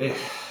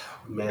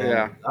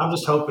 I'm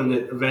just hoping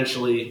that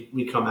eventually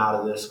we come out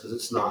of this because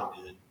it's not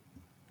good.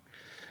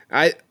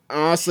 I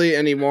honestly,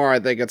 anymore, I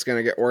think it's going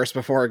to get worse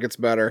before it gets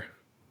better.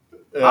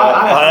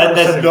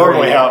 That's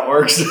normally how it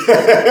works.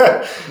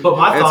 But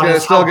my thought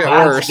is still get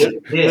worse.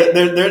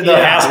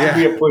 There has to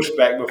be a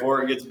pushback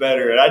before it gets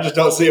better, and I just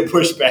don't see a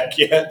pushback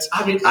yet.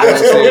 I mean,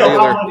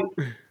 I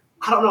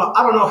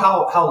don't know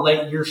how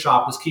late your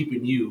shop is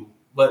keeping you,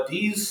 but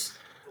these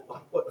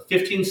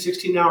 15,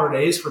 16-hour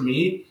days for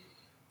me,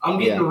 I'm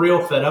getting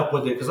real fed up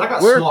with it because I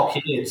got small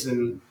kids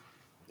and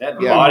that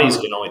bodies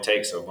can only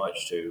take so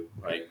much too,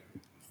 like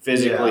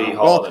physically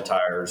hauling the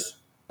tires.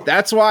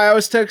 That's why I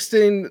was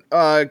texting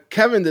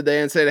Kevin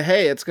today and said,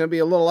 "Hey, it's going to be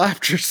a little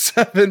after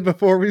 7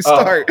 before we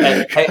start."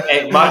 Hey,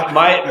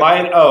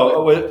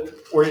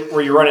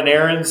 were you running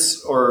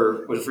errands,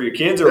 or was it for your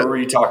kids, or were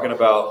you talking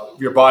about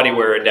your body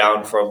wearing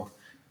down from?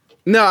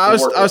 No, I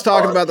was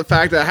talking about the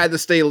fact that I had to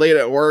stay late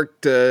at work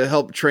to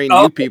help train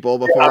new people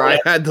before I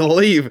had to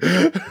leave.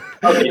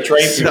 Okay,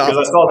 train people, because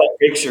I saw that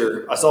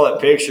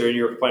picture, and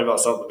you were complaining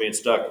about something being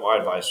stuck. My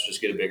advice is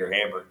just get a bigger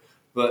hammer.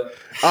 But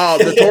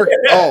the torque.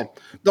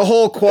 The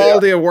whole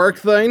quality of work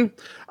thing.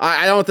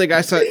 I don't think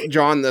I sent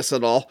John this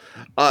at all.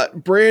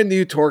 Brand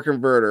new torque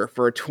converter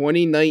for a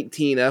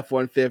 2019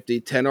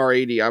 F-150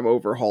 10R80. I'm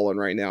overhauling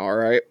right now. All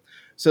right.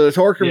 So the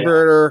torque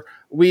converter,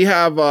 we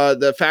have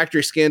the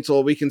factory scan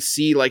tool. We can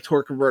see like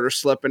torque converter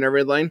slip and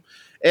everything.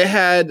 It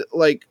had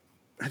like,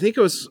 I think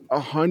it was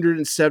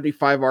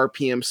 175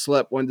 RPM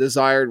slip when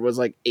desired was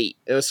like 8.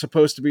 It was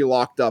supposed to be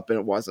locked up and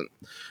it wasn't.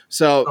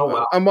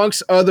 So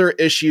amongst other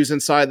issues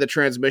inside the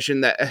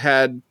transmission that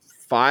had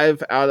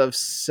 5 out of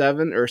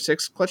 7 or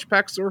 6 clutch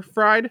packs were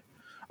fried,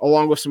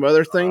 along with some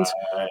other things.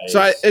 Nice.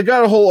 So it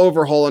got a whole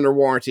overhaul under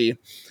warranty.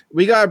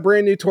 We got a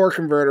brand new torque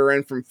converter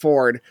in from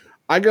Ford.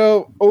 I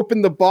go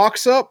open the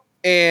box up.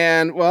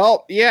 And,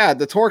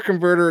 the torque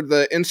converter,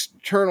 the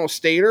internal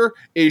stator,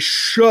 is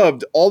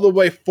shoved all the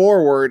way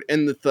forward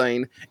in the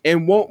thing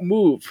and won't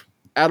move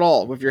at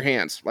all with your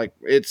hands. Like,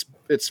 it's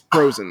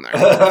frozen there.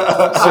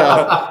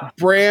 So,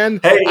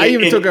 I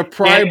even took a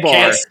pry bar.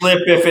 Can't slip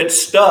if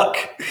it's stuck.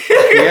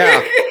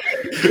 Yeah.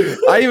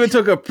 I even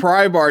took a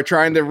pry bar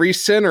trying to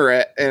recenter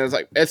it, and it's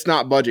like, it's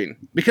not budging.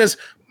 Because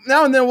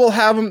now and then we'll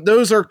have them,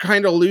 those are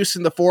kind of loose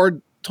in the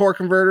Ford torque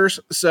converters,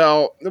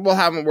 so we'll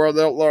have them where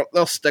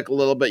they'll stick a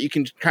little bit. You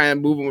can kind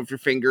of move them with your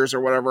fingers or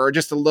whatever, or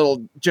just a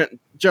little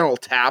general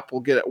tap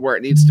will get it where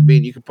it needs to be,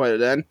 and you can put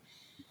it in.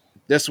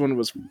 This one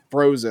was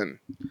frozen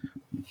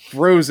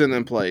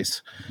in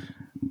place,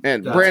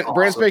 and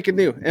brand spanking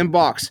new in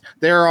box.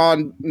 They're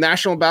on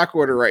national back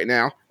order right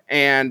now,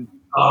 and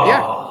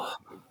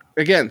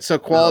again, so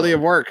quality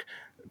of work.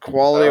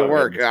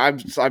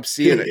 I'm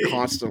seeing it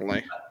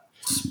constantly.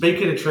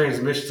 Speaking of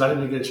transmissions, I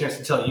didn't even get a chance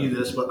to tell you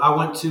this, but I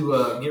went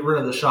to get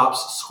rid of the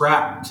shop's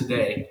scrap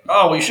today.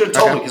 Oh, well, you should have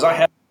told me because I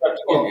had to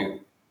give you.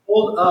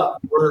 Pulled up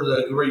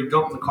where you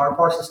dump the car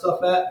parts and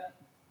stuff at.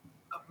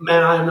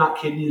 Man, I am not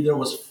kidding you. There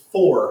was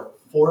four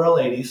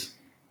L80s,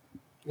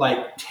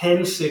 like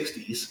 10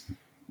 60s.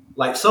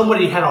 Like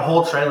somebody had a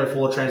whole trailer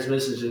full of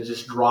transmissions and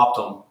just dropped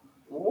them.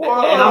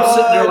 What? And I'm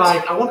sitting there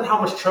like, I wonder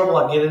how much trouble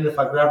I'd get in if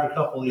I grabbed a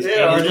couple of these.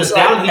 Yeah, or just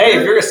down here, hey,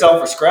 if you're gonna sell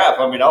them for scrap,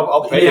 I mean,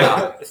 I'll pay you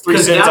 3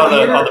 cents on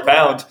the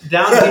pound.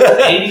 Down here,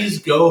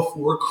 80s go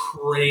for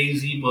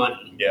crazy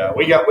money. Yeah,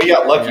 we got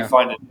lucky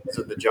finding this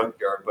at the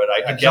junkyard, but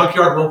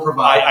junkyard will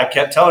provide. I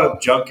kept telling them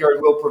junkyard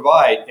will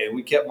provide, and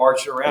we kept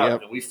marching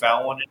around, and we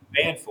found one in the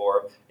van for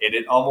him, and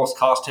it almost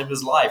cost him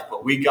his life,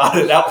 but we got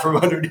it out from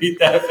underneath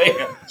that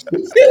van.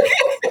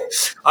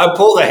 I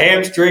pulled a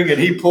hamstring, and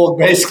he pulled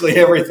basically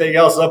everything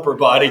else upper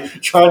body,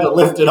 trying to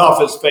lift it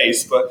off his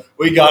face, but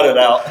we got it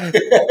out.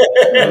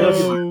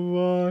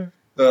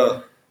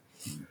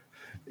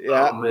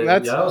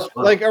 That's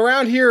like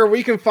around here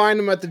we can find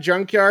them at the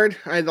junkyard.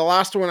 The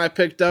last one I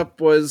picked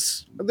up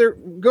was they're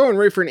going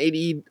right for an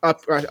 80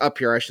 up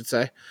here, I should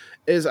say,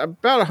 is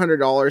about $100,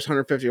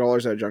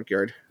 $150 at a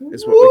junkyard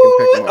is what we can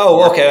pick them up.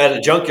 Oh, okay, at a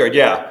junkyard,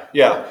 yeah,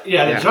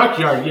 the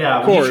junkyard,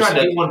 yeah. When you try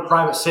to get one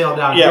private sale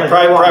down here,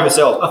 private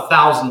sale,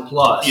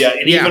 $1,000+. Yeah,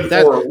 and even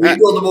for a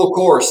rebuildable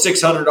core,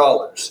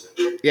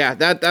 $600. Yeah,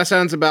 that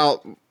sounds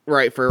about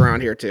right for around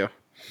here too.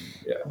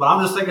 Yeah. But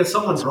I'm just thinking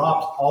someone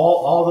dropped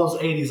all those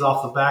 80s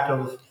off the back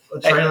of a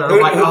trailer. Who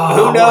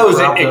knows?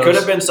 It could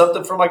have been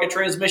something from like a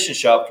transmission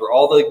shop where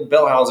all the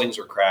bell housings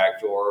are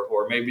cracked,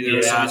 or maybe there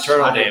was some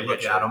internal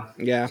damage at them.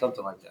 Yeah,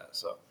 something like that.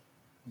 So,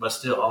 but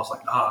still, I was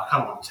like, I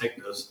kind of want to take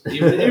those,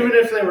 even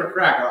if they were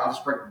cracked. I'll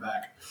just bring them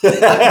back.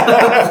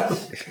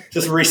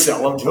 Just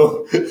resell them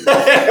to them.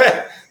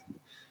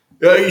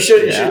 You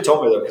should have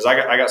told me though, because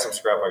I got some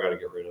scrap I got to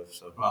get rid of.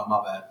 So, well,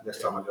 my bad.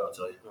 Next time I go, I'll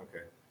tell you.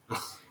 Okay.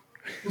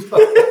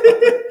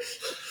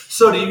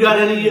 So, do you got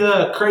any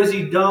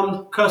crazy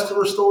dumb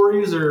customer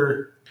stories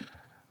or?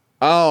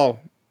 Oh,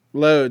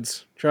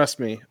 loads. Trust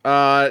me.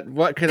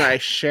 What can I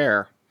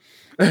share?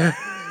 Yeah,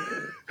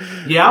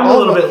 I'm a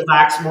little bit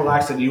more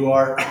lax than you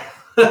are.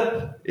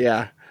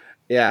 Yeah.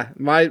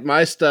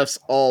 My stuff's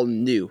all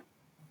new.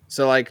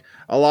 So like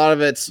a lot of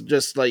it's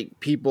just like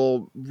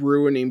people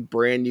ruining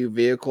brand new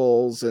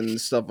vehicles and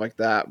stuff like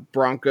that.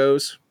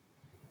 Broncos.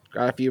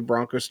 Got a few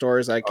Bronco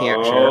stories I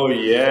can't share. Oh,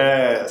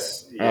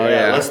 yes.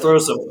 Yeah. Let's throw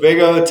some big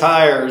old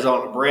tires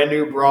on a brand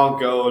new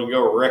Bronco and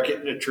go wreck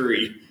it in a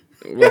tree.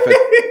 With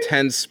a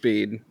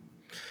 10-speed.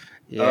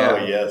 Yeah. Oh,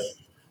 yes.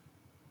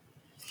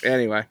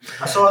 Anyway.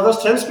 So are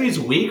those 10 speeds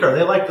weak? Are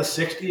they like the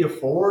 60 of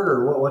Ford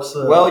or what's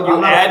the... Well,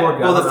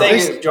 the thing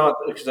is, John,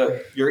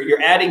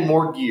 you're adding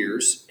more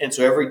gears. And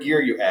so every gear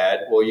you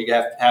add, you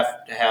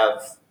have to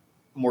have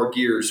more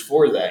gears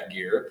for that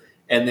gear.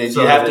 And then you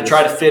have to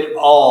try to fit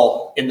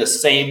all in the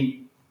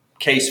same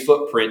case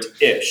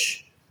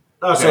footprint-ish.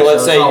 Okay, so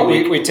let's say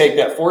we take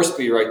that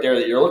 4-speed right there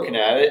that you're looking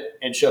at it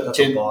and shove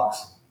 10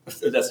 box.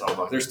 That's not a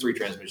box. There's 3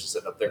 transmissions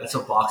sitting up there. That's a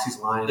box he's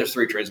lying. There's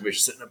 3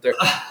 transmissions sitting up there.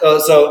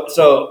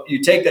 So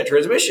you take that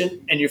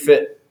transmission and you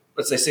fit,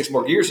 let's say, 6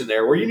 more gears in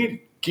there where you need to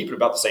keep it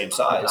about the same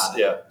size.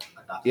 Yeah.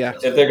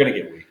 If they're going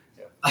to get weak.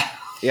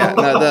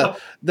 Yeah.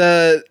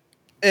 No,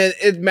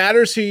 it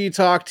matters who you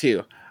talk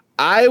to.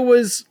 I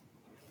was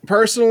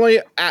personally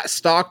at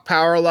stock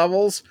power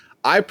levels.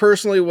 I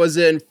personally was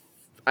in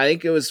I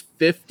think it was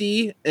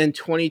 50 in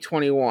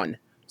 2021.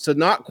 So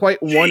not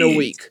quite one a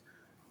week,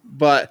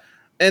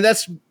 and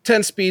that's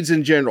 10 speeds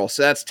in general.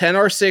 So that's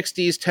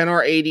 10R60s,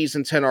 10R80s,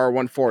 and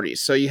 10R140s.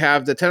 So you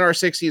have the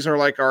 10R60s are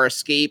like our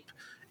Escape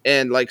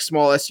and like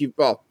small SUV,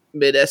 well,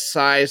 mid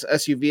size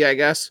SUV, I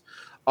guess.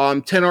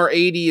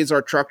 10R80 is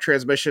our truck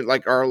transmission,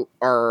 like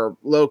our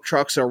low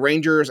trucks. So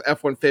Rangers,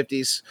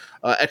 F-150s,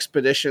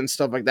 Expedition,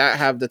 stuff like that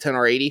have the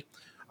 10R80.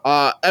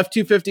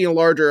 F-250 and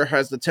larger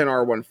has the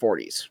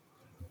 10R140s.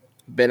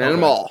 Been in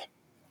them all.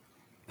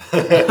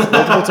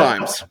 Multiple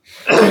times.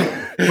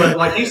 But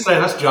like you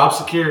said, that's job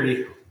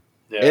security.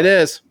 Yeah. It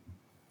is.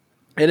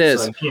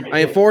 So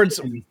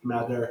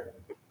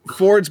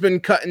Ford's been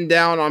cutting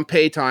down on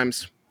pay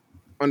times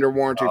under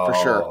warranty for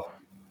sure.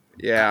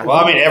 Yeah. Well,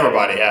 I mean,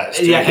 everybody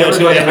has. Yeah,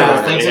 everybody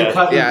has.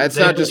 Yeah, it's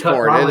not just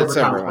Ford; it's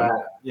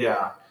everyone.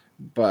 Yeah.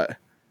 But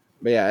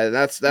yeah,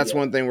 that's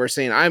one thing we're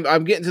seeing.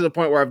 I'm getting to the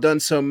point where I've done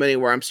so many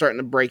where I'm starting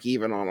to break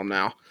even on them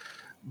now.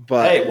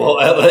 But hey, well,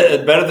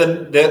 better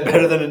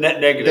than a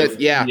net negative.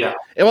 Yeah.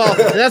 Well,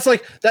 and that's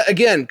like that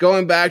again.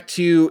 Going back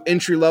to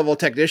entry level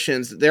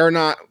technicians, they're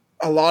not.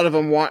 A lot of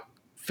them want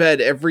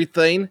fed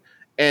everything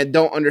and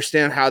don't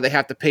understand how they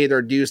have to pay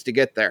their dues to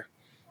get there.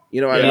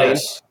 You know what I mean?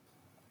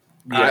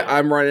 Yeah.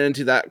 I'm running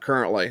into that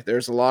currently.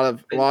 There's a lot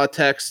of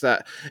techs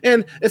that,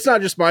 and it's not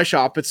just my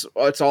shop. It's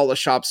all the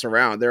shops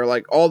around. They're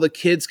like all the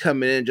kids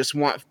come in and just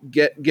want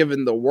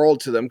given the world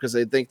to them because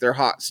they think they're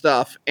hot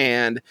stuff.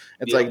 And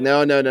it's like,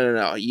 no.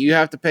 You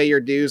have to pay your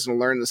dues and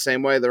learn the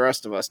same way the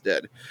rest of us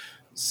did.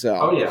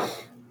 So,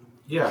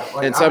 yeah.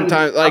 Like, and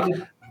sometimes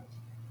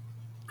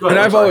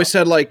I've always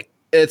said like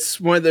it's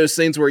one of those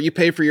things where you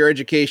pay for your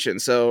education.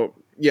 So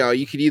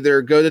you could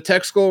either go to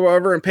tech school or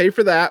whatever and pay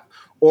for that.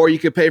 Or you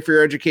could pay for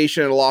your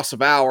education and a loss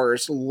of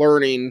hours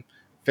learning,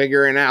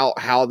 figuring out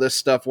how this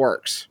stuff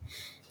works.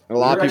 And a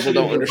lot of people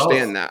don't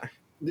understand that.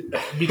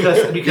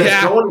 Because going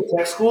to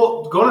tech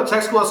school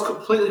is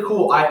completely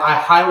cool. I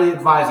highly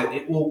advise it.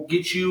 It will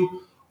get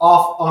you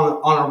off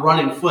on a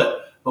running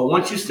foot. But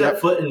once you step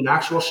foot in an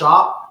actual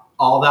shop,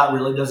 all that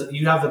really doesn't.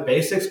 You have the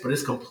basics, but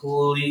it's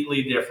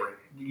completely different.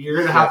 You're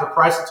going to have the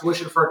price of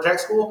tuition for a tech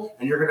school,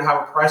 and you're going to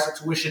have a price of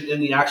tuition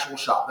in the actual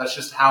shop. That's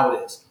just how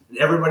it is. And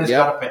everybody's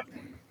got to pay.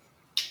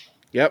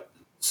 Yep.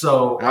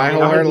 So I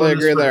wholeheartedly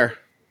agree there.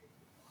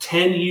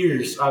 10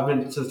 years I've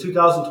been since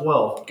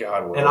 2012.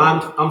 God, and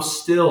I'm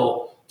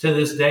still to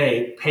this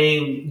day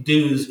paying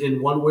dues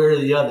in one way or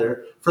the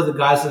other for the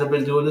guys that have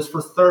been doing this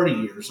for 30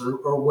 years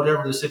or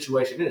whatever the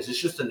situation is. It's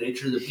just the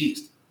nature of the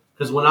beast.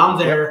 Because when I'm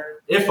there,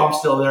 if I'm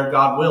still there,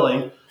 God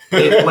willing,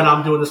 when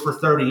I'm doing this for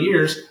 30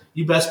 years,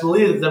 you best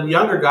believe that them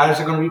younger guys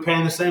are going to be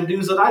paying the same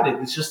dues that I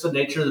did. It's just the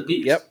nature of the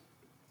beast. Yep.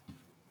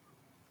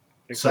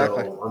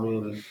 Exactly. So, I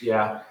mean,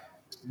 yeah.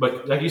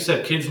 But like you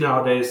said, kids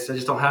nowadays, they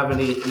just don't have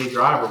any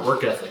drive or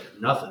work ethic.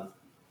 Nothing.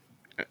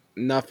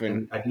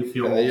 And I do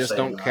feel and they just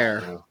don't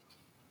care.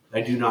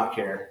 They do not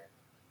care.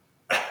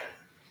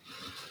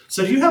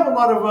 So do you have a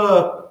lot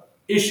of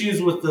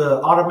issues with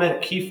the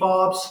automatic key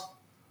fobs?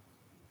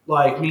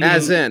 Like, meaning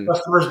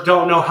customers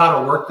don't know how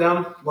to work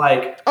them?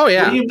 Like, oh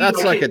yeah,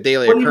 that's like a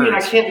daily occurrence. What do you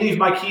mean I can't leave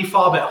my key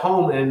fob at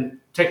home and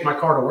take my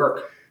car to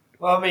work?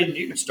 Well, I mean,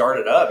 you can start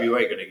it up. You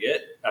ain't going to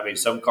get. I mean,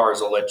 some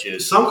cars will let you.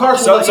 Some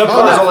cars will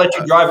let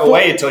you drive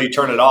away until you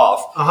turn it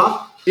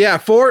off. Yeah,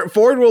 Ford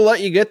will let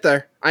you get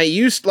there. I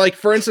used, like,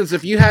 for instance,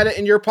 if you had it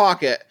in your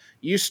pocket,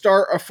 you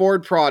start a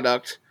Ford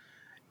product,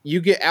 you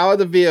get out of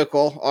the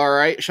vehicle. All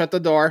right, shut the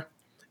door.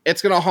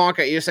 It's going to honk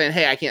at you saying,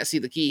 "Hey, I can't see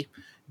the key."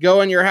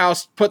 Go in your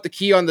house, put the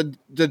key on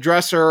the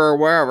dresser or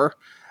wherever.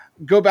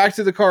 Go back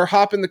to the car,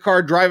 hop in the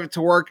car, drive it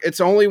to work. It's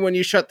only when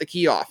you shut the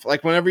key off.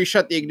 Like whenever you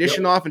shut the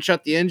ignition off and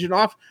shut the engine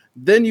off,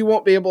 then you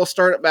won't be able to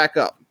start it back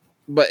up.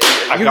 But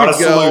I got a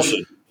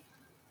solution.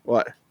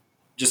 What?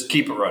 Just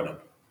keep it running.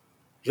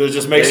 So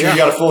just make sure you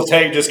got a full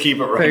tank. Just keep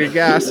it running. Take your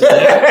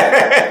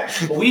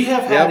gas. We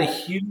have had a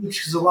huge,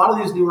 because a lot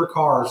of these newer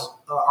cars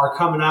are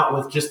coming out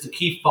with just the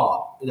key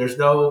fob. There's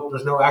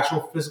no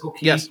actual physical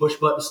key, push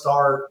button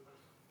start.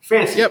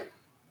 Fancy. Yep.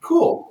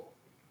 Cool.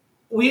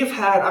 We have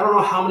had, I don't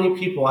know how many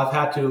people I've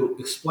had to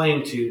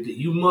explain to that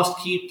you must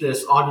keep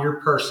this on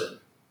your person.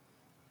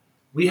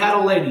 We had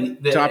a lady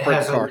that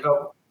has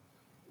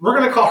we're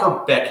going to call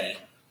her Becky.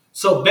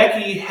 So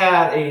Becky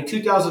had a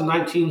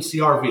 2019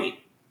 CRV.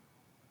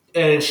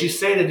 And she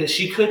stated that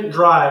she couldn't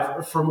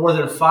drive for more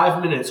than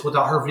 5 minutes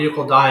without her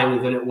vehicle dying,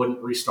 and then it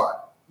wouldn't restart.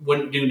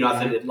 Wouldn't do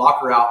nothing. It'd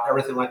lock her out,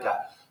 everything like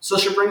that. So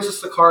she brings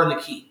us the car and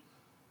the key.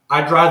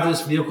 I drive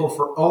this vehicle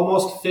for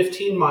almost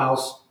 15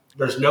 miles.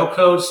 There's no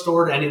code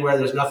stored anywhere.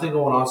 There's nothing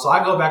going on. So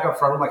I go back up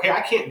front. I'm like, "Hey,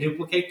 I can't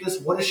duplicate this.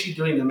 What is she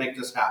doing to make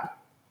this happen?"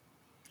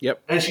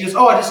 Yep. And she goes,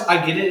 "Oh,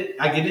 I get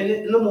in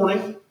it in the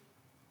morning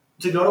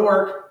to go to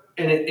work,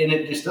 and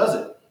it just does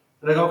it."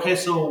 And I go, "Okay,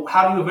 so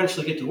how do you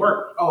eventually get to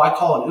work?" "Oh, I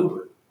call an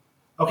Uber."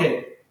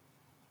 Okay,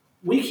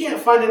 we can't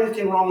find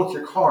anything wrong with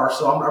your car,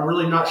 so I'm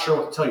really not sure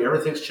what to tell you.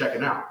 Everything's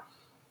checking out.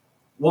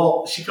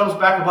 Well, she comes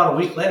back about a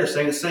week later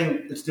saying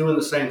it's doing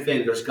the same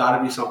thing. There's got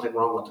to be something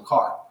wrong with the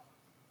car.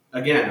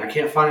 Again, I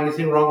can't find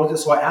anything wrong with it,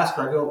 so I ask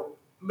her, I go,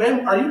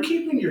 man, are you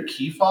keeping your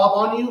key fob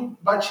on you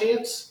by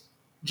chance?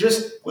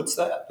 Just what's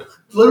that?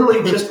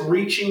 Literally just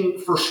reaching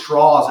for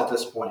straws at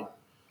this point.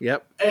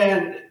 Yep.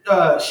 And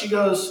she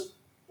goes,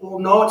 well,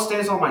 no, it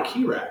stays on my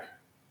key rack.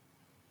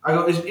 I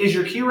go, is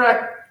your key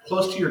rack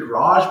close to your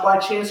garage by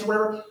chance or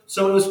whatever?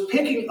 So it was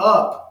picking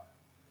up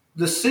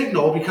the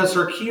signal because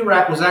her key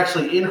rack was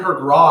actually in her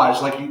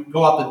garage. Like you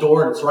go out the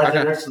door and it's right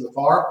there next to the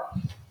car.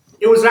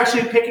 It was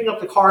actually picking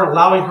up the car and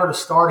allowing her to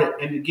start it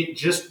and to get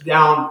just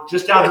down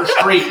her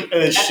street.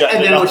 and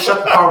then it would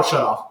shut the car would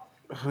shut off.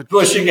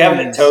 Well, she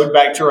having it towed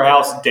back to her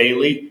house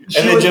daily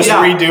and then just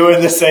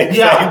redoing the same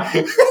thing.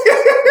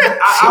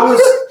 I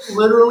was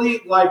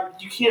literally like,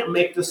 you can't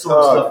make this sort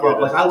of stuff up.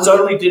 Like I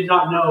literally did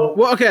not know.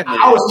 Well, okay.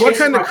 What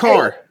kind of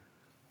car?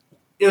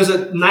 It was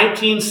a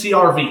 19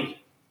 CRV.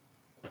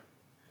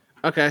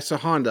 Okay, so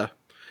Honda.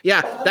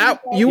 Yeah,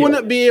 that you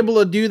wouldn't be able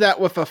to do that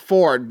with a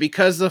Ford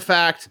because of the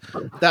fact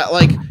that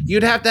like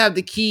you'd have to have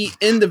the key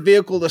in the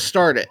vehicle to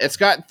start it. It's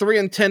got 3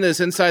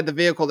 antennas inside the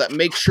vehicle that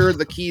make sure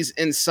the key's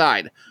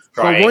inside.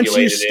 But once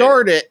you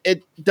start it,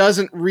 it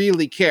doesn't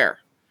really care.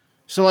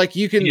 So like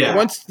you can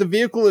once the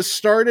vehicle is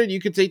started, you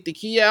can take the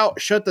key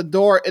out, shut the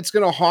door. It's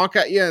gonna honk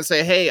at you and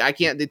say, "Hey, I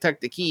can't detect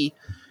the key,"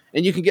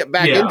 and you can get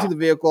back into the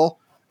vehicle.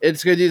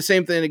 It's gonna do the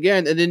same thing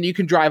again, and then you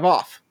can drive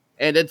off.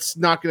 And it's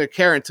not going to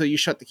care until you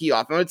shut the key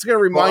off. And it's going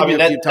to remind you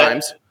a few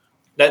times.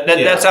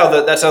 That's how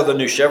the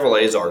new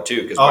Chevrolets are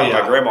too. Because my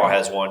grandma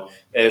has one.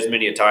 As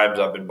many a times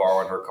I've been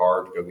borrowing her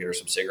car to go get her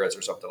some cigarettes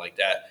or something like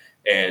that,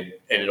 and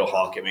it'll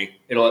honk at me.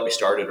 It'll let me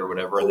start it or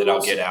whatever, and then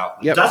I'll get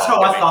out. Yep. That's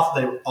how I thought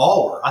they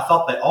all were. I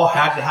thought they all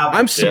had to have.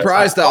 I'm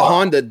surprised that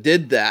Honda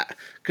did that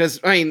because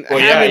having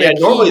a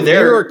normally key in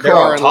your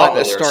car and letting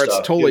it start's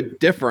totally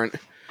different.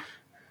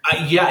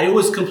 It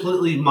was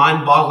completely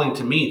mind-boggling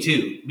to me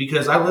too,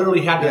 because I literally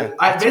had to.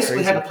 I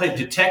basically had to play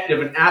detective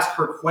and ask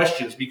her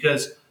questions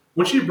because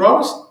when she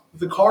brought us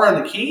the car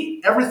and the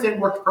key, everything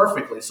worked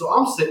perfectly. So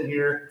I'm sitting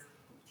here,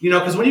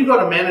 because when you go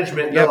to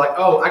management, they're like,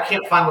 "Oh, I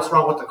can't find what's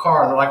wrong with the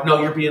car." They're like, "No,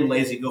 you're being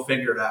lazy. Go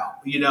figure it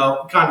out."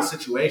 Kind of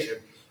situation.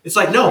 It's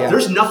like, no,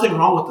 there's nothing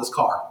wrong with this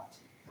car,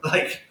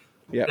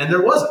 and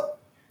there wasn't.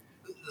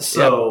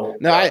 So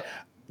no,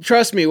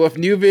 trust me. With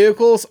new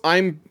vehicles,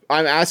 I'm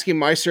asking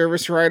my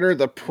service writer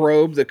to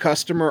probe the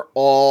customer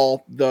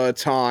all the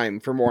time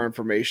for more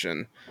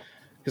information.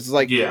 Because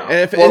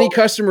if any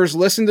customers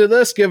listen to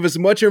this, give as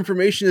much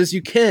information as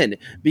you can,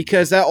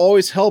 because that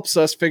always helps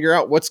us figure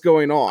out what's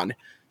going on.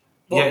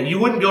 Yeah, you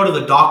wouldn't go to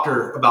the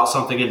doctor about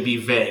something and be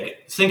vague.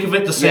 Think of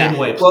it the same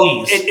way,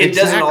 please. It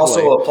doesn't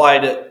also apply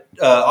to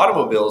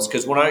automobiles,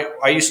 because when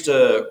I used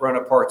to run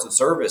a parts and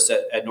service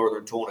at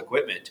Northern Tool and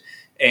Equipment,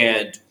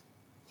 and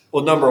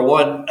well, number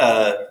one,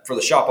 for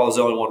the shop, I was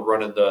the only one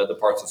running the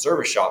parts and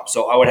service shop.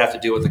 So I would have to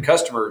deal with the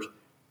customers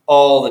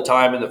all the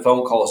time in the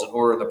phone calls and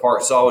ordering the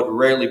parts. So I would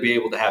rarely be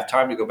able to have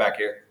time to go back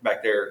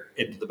there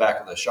into the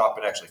back of the shop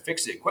and actually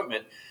fix the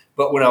equipment.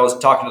 But when I was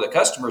talking to the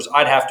customers,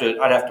 I'd have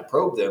to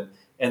probe them.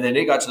 And then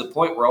it got to the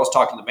point where I was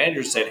talking to the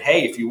managers saying,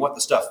 "Hey, if you want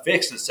the stuff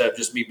fixed, instead of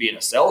just me being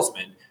a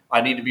salesman, I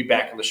need to be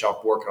back in the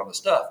shop working on the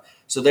stuff."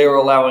 So they were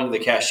allowing the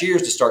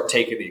cashiers to start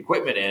taking the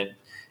equipment in.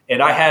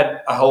 And I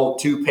had a whole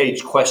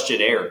 2-page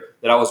questionnaire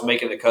that I was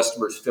making the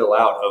customers fill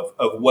out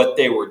of what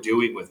they were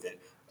doing with it.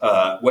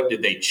 What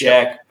did they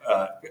check?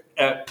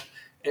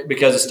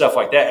 Because of stuff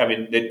like that. I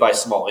mean, they'd buy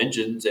small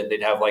engines and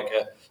they'd have like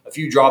a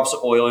few drops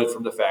of oil in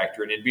from the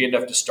factory, and it'd be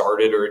enough to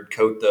start it, or it'd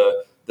coat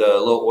the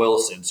little oil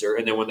sensor.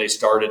 And then when they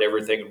started,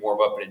 everything would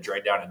warm up and it'd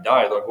drain down and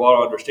die. They're like, "Well, I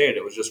don't understand.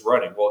 It was just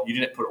running." "Well, you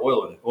didn't put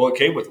oil in it." "Well, it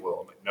came with oil."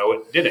 I'm like, "No,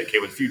 it didn't. It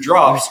came with a few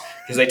drops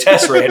because they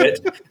test ran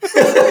it."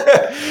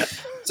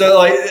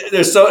 So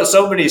there's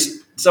so many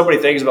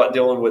things about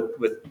dealing with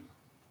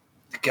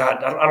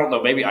God. I don't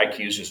know. Maybe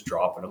IQ's just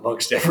dropping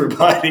amongst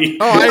everybody.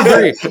 Oh, I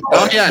agree.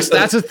 Oh, yes,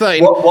 that's a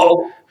thing.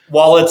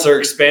 Wallets are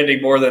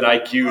expanding more than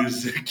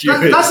IQ's.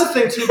 That's the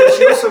thing too. But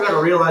you also got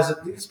to realize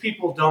that these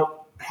people don't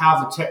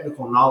have the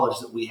technical knowledge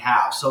that we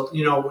have. So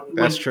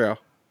that's true.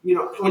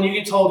 When you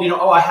get told,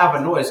 "Oh, I have a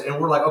noise," and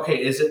we're like, "Okay,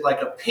 is it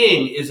like a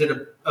ping? Is it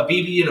a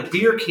BB in a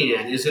beer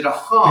can? Is it a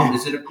hum?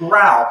 Is it a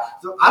growl?"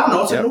 I don't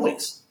know. It's a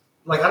noise.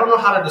 I don't know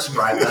how to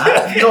describe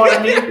that. You know what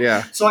I mean?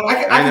 Yeah. So I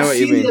can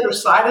see the other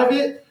side of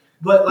it,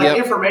 but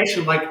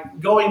information,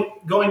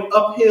 going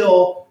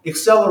uphill,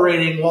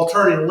 accelerating while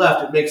turning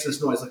left, it makes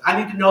this noise. I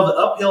need to know the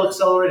uphill,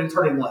 accelerating,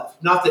 turning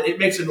left, not that it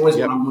makes a noise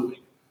when I'm moving.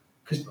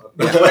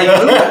 Because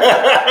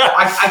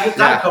I get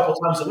that a couple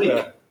times a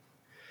week,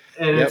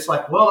 and it's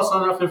like, well, it's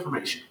not enough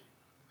information.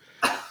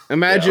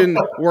 Imagine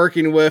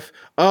working with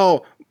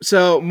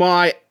so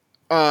my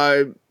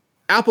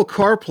Apple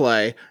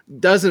CarPlay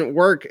doesn't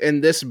work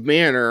in this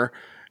manner,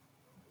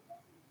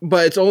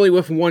 but it's only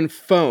with one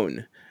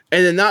phone,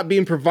 and then not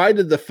being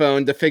provided the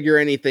phone to figure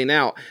anything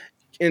out.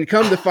 And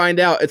come to find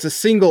out, it's a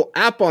single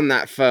app on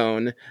that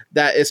phone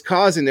that is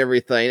causing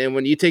everything. And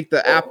when you take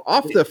the app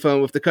off the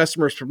phone with the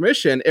customer's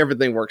permission,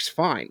 everything works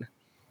fine.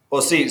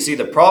 Well, see,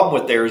 the problem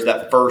with there is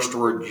that first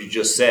word you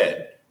just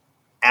said.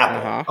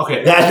 Apple.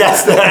 Okay,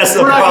 that's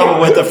the problem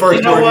with the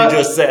first word you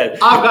just said.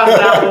 I've got an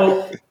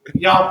Apple.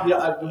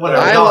 whatever.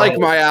 I like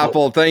my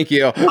Apple. Thank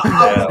you.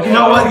 You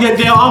know what? Yeah,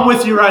 Dale, I'm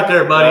with you right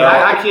there, buddy.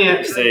 I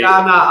can't.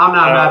 I'm not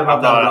mad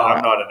about that at all.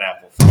 I'm not an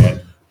Apple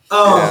fan.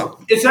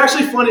 It's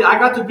actually funny. I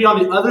got to be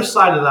on the other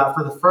side of that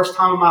for the first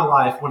time in my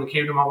life when it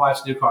came to my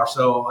wife's new car.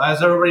 So,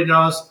 as everybody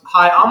knows,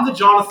 hi, I'm the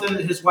Jonathan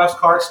that his wife's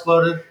car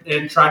exploded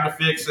and tried to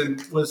fix, and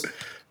was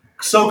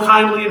so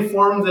kindly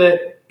informed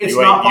that it's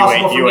not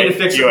possible for me to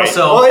fix it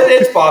myself. Well,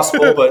 it's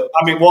possible, but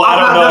I mean, I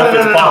don't know if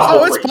it's possible.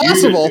 Oh, it's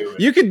possible.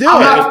 You can do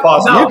it. It's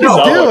possible. You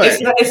can do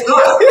it.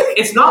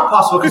 It's not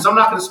possible because I'm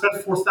not going to spend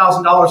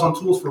 $4,000 on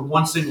tools for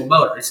one single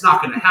motor. It's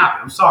not going to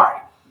happen. I'm sorry.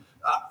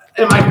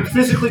 Am I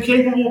physically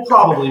capable?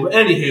 Probably. But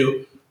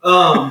anywho,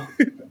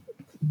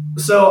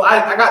 so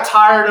I got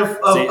tired of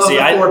the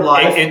Ford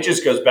life. It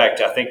just goes back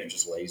to, I think you're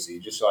just lazy.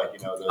 Just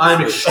like,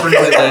 I'm extremely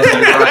lazy. Right? You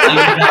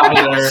got me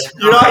there.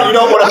 You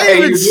don't want to pay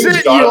your dues. I even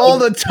sent you all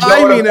the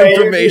timing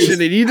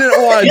information, and you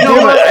didn't want to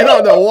do it. I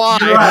don't know why.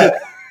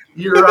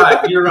 You're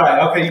right.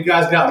 Okay, you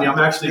guys got me. I'm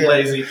actually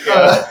lazy.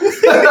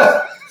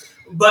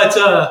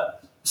 But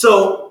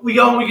so we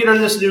go and we get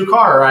in this new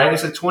car, right?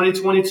 It's a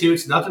 2022.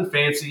 It's nothing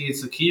fancy.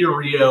 It's a Kia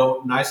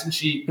Rio, nice and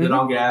cheap, good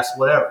on gas,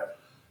 whatever.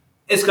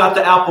 It's got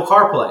the Apple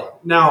CarPlay.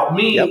 Now,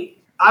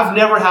 I've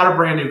never had a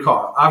brand new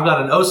car. I've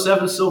got an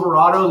 07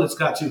 Silverado that's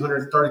got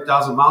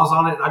 230,000 miles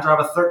on it, and I drive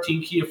a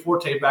 13 Kia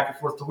Forte back and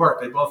forth to work.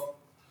 They both,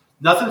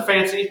 nothing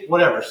fancy,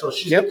 whatever. So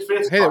she's got the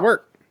fancy car. Hey, it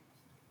worked.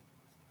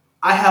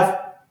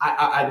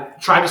 I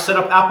tried to set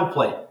up Apple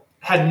Play.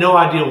 Had no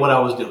idea what I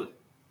was doing.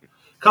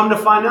 Come to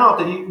find out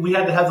that we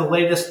had to have the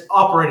latest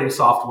operating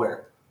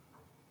software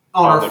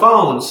on our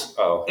phones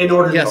in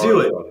order to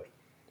do it.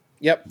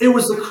 Yep. It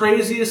was the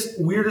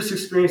craziest, weirdest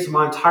experience of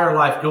my entire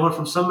life, going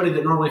from somebody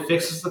that normally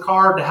fixes the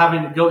car to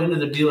having to go into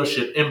the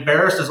dealership,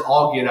 embarrassed as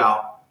all get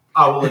out.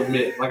 I will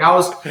admit, like I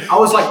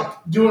was like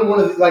doing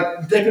one of the,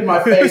 like dipping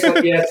my face,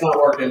 like it's not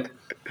working.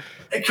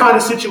 Kind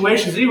of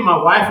situations. Even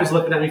my wife is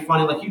looking at me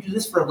funny, like, you do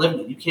this for a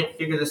living, you can't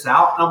figure this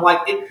out. And I'm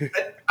like,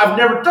 I've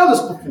never done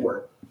this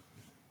before.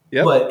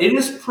 Yep. But it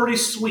is pretty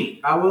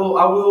sweet. I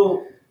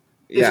will.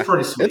 It's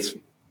pretty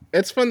sweet.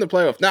 It's fun to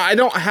play with. Now, I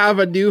don't have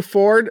a new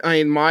Ford.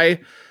 I mean,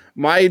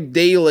 my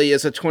daily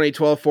is a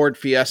 2012 Ford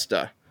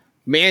Fiesta,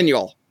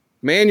 manual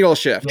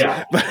shift.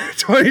 Yeah.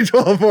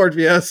 2012 Ford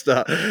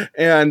Fiesta,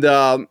 and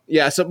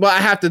but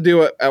I have to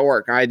do it at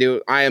work. I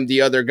am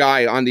the other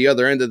guy on the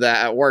other end of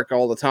that at work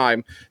all the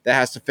time that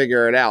has to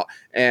figure it out.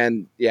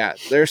 And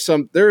there's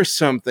some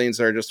things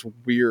that are just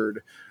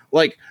weird.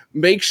 Like,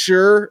 make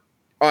sure.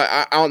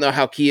 I don't know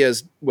how Kia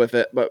is with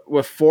it, but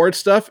with Ford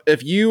stuff,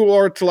 if you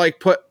are to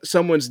like put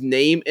someone's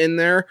name in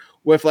there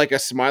with like a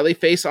smiley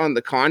face on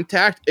the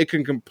contact, it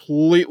can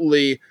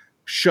completely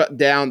shut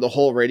down the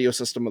whole radio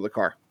system of the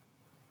car.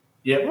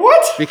 Yeah.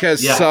 What?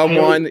 Because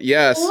someone,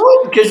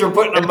 because you're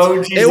putting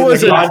emojis in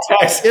the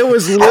contacts. It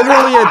was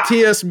literally a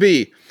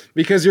TSB.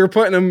 Because you're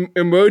putting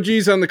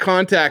emojis on the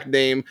contact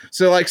name.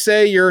 So, like,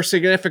 say your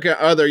significant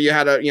other, you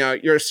had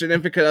your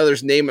significant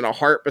other's name and a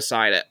heart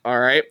beside it.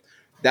 All right.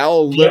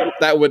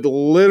 That would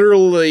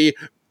literally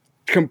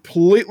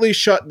completely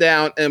shut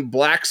down and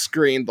black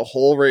screen the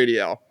whole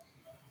radio.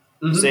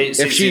 Mm-hmm. See,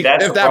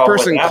 that's if that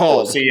person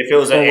called. See, if it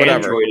was an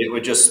Android, it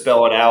would just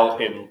spell it out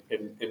in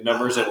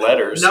numbers and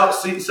letters. No,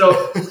 see,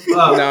 so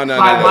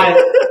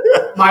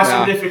my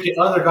significant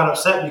other got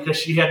upset because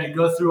she had to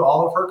go through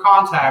all of her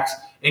contacts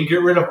and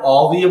get rid of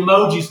all the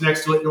emojis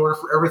next to it in order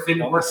for everything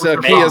to work. So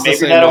maybe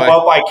that'll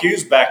bump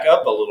IQs back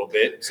up a little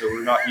bit, so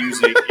we're not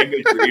using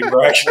imagery.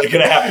 We're actually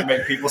going to have to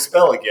make people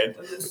spell again.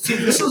 See,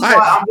 this is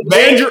why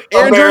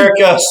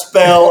America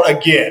spell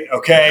again,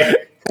 okay?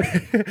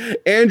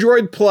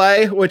 Android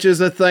Play, which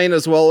is a thing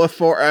as well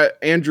for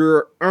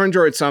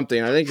Android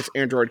something. I think it's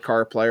Android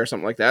CarPlay or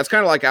something like that. It's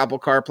kind of like Apple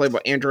CarPlay,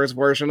 but Android's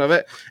version of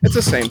it. It's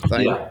the same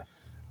thing. Yeah.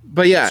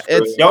 But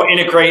it's don't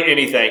integrate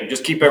anything.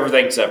 Just keep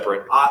everything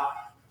separate.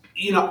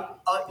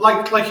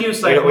 Like he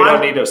was saying, we don't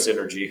need no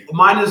synergy.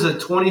 Mine is a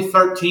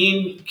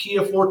 2013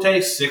 Kia Forte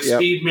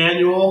 6-speed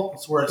manual.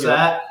 That's where it's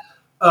at.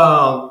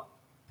 Nothing.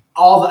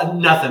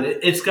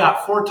 It's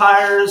got 4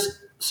 tires,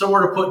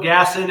 somewhere to put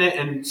gas in it,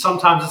 and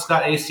sometimes it's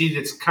got AC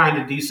that's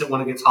kind of decent when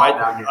it gets hot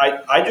down here.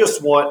 I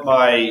just want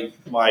my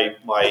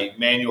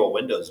manual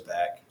windows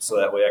back so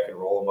that way I can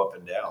roll them up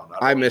and down.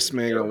 I miss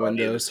manual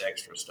windows.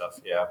 Extra stuff,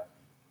 yeah.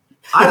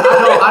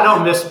 I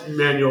don't miss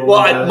manual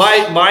windows. But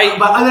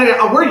I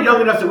think we're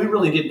young enough that we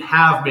really didn't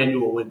have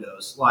manual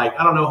windows. Like,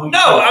 I don't know who.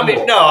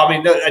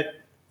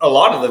 A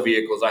lot of the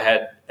vehicles I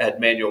had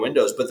manual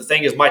windows, but the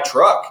thing is, my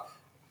truck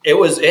it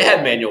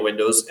had manual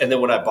windows, and then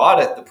when I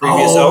bought it, the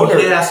previous owner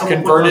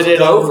converted it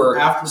over.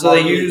 So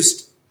they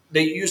used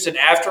an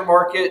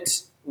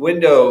aftermarket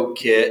window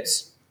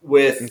kit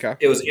with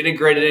it was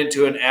integrated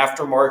into an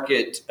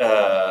aftermarket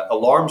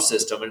alarm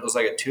system, and it was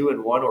like a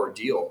 2-in-1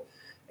 ordeal.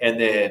 And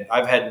then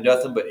I've had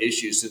nothing but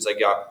issues since I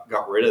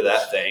got rid of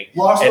that thing.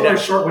 Long story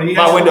short, when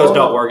my windows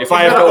don't work. If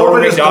I have to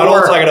order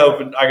McDonald's, I gotta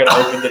open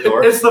the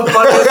door. It's the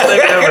funniest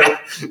thing ever.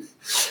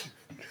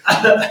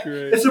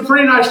 It's a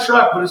pretty nice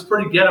truck, but it's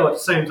pretty ghetto at the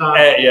same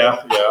time.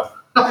 Yeah.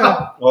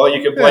 Well,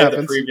 you can blame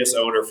the previous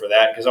owner for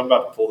that because I'm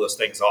about to pull those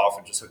things off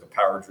and just hook a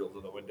power drill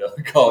to the window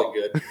and call it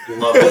good.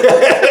 Love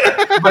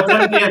it. But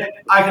then again,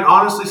 I can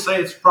honestly say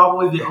it's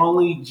probably the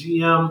only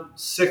GM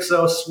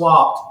 6.0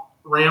 swapped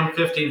Ram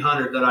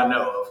 1500 that I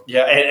know of.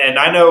 Yeah, and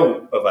I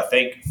know of, I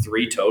think,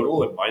 3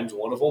 total, and mine's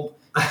one of them.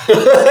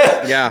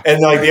 Yeah.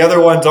 And like the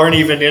other ones aren't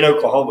even in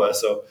Oklahoma,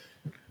 so.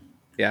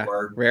 Yeah,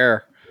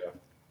 rare. Yeah.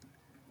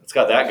 It's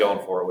got that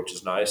going for it, which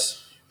is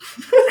nice.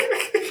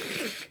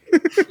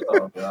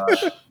 Oh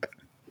gosh.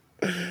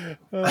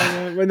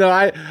 But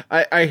no,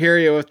 I hear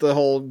you with the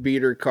whole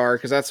beater car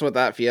because that's what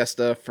that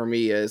Fiesta for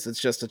me is. It's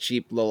just a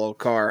cheap little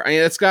car. I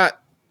mean, it's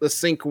got the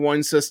Sync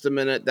 1 system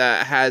in it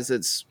that has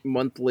its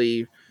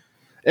monthly.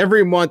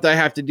 Every month I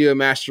have to do a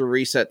master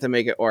reset to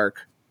make it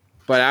work.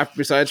 But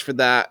besides for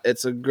that,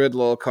 it's a good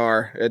little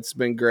car. It's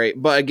been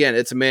great. But again,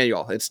 it's a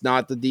manual. It's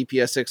not the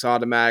DPS6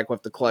 automatic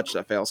with the clutch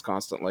that fails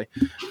constantly.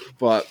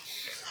 But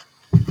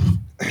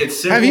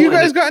have you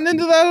guys gotten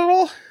into that at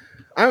all?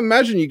 I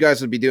imagine you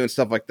guys would be doing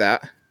stuff like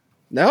that.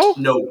 No?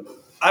 No.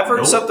 I've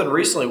heard something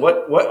recently.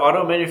 What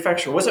auto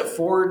manufacturer? Was it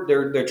Ford?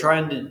 They're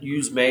trying to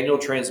use manual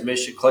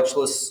transmission,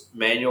 clutchless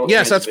manual.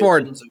 Yes, that's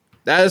Ford.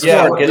 That is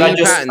Ford. Because I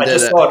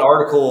just saw an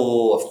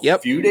article a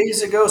few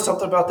days ago,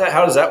 something about that.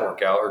 How does that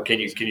work out? Or can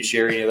you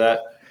share any of that?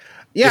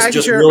 Yeah,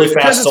 just really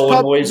fast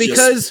solenoids,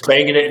 just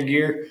banging it in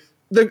gear.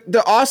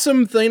 The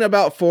awesome thing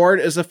about Ford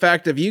is the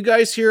fact that you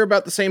guys hear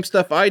about the same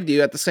stuff I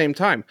do at the same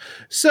time.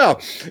 So,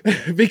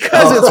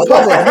 because it's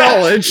public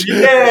knowledge,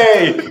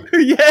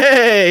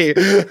 yay!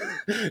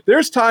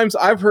 There's times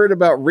I've heard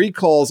about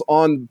recalls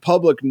on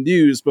public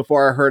news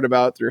before I heard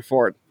about it through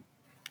Ford.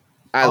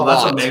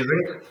 That's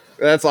amazing.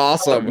 That's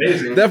awesome.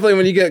 Definitely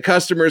when you get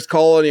customers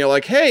calling and you're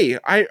like, hey,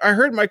 I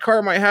heard my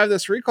car might have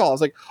this recall. I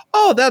was like,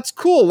 oh, that's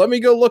cool. Let me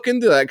go look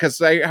into that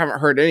because I haven't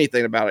heard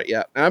anything about it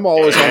yet. And I'm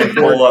always on the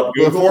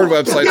Ford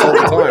websites all the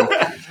time.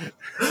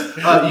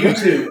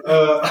 YouTube.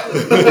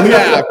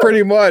 Yeah,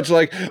 pretty much.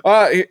 Like,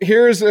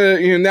 here's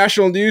a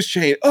national news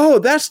chain. Oh,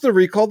 that's the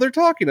recall they're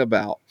talking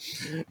about.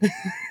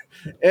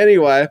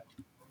 Anyway,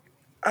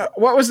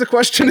 what was the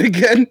question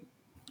again?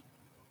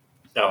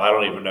 No, I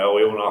don't even know.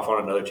 We went off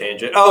on another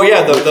tangent. Oh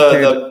yeah,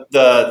 the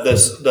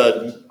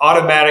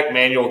automatic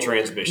manual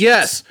transmission.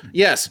 Yes.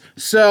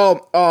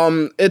 So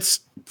it's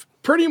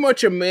pretty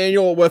much a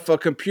manual with a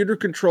computer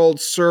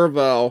controlled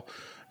servo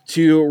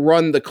to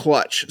run the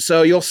clutch.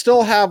 So you'll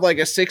still have like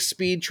a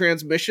 6-speed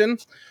transmission.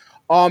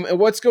 And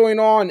what's going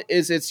on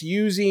is it's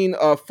using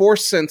a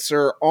force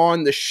sensor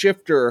on the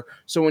shifter.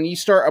 So when you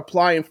start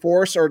applying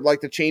force or like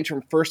the change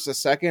from first to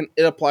second,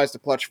 it applies the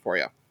clutch for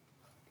you.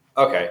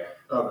 Okay.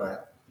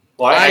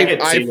 Well,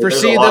 I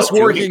foresee this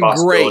working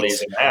great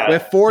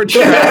with Ford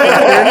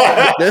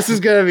traffic. This is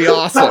going to be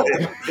awesome.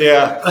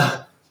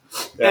 Yeah.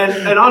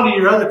 And on to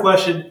your other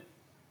question,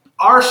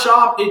 our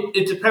shop,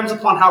 it depends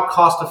upon how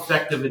cost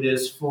effective it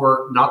is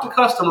for not the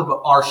customer, but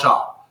our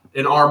shop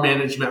in our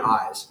management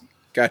eyes.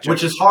 Gotcha.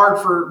 Which is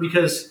hard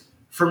because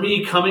for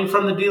me, coming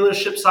from the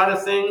dealership side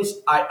of things,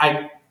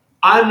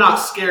 I'm not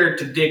scared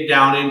to dig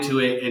down into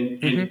it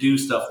and do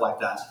stuff like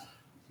that.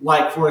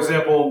 Like, for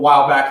example, a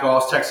while back, I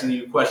was texting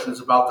you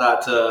questions about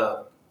that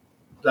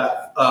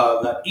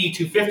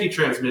E250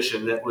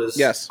 transmission that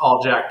was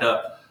all jacked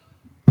up.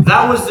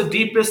 That was the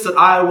deepest that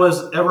I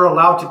was ever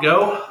allowed to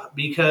go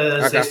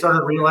because they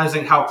started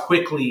realizing how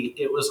quickly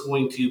it was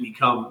going to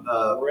become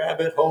a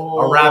rabbit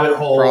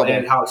hole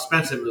and how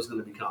expensive it was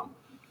going to become.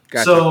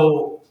 Gotcha.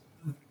 So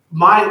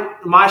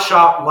my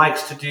shop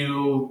likes to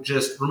do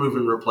just remove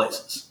and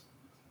replaces.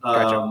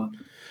 Gotcha.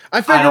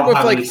 I don't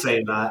have any say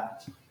in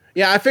that.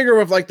 Yeah, I figure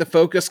with like the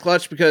Focus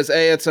clutch because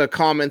A, it's a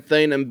common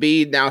thing, and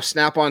B, now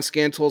Snap-on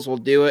Scan Tools will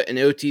do it, and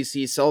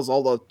OTC sells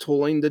all the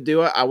tooling to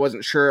do it. I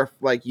wasn't sure if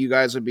like you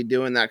guys would be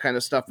doing that kind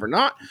of stuff or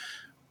not,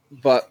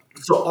 but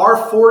so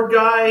our Ford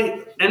guy,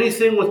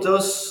 anything with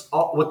those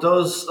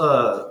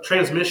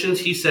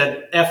transmissions, he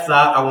said, "F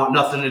that! I want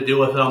nothing to do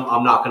with them.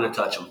 I'm not going to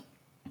touch them."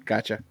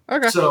 Gotcha.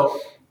 Okay. So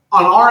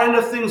on our end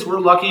of things, we're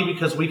lucky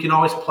because we can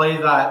always play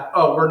that.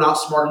 Oh, we're not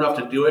smart enough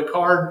to do it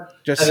card.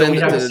 Just send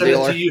it to the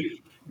dealer.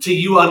 To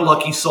you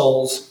unlucky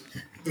souls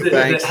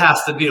that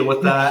has to deal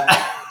with that.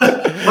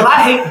 But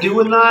I hate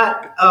doing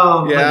that.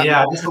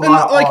 Just a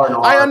lot of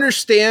R&R. I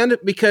understand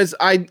because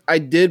I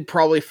did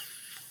probably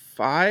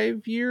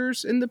 5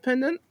 years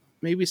independent,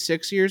 maybe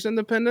 6 years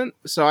independent.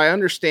 So I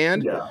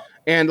understand. Yeah.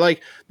 And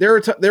like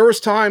there was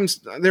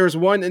times there was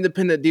one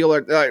independent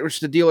dealer, which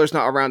the dealer's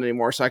not around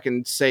anymore, so I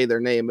can say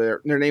their name.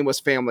 Their name was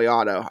Family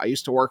Auto. I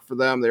used to work for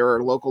them. They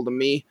were local to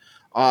me.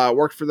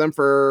 Worked for them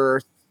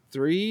for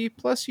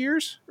 3+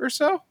 years or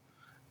so.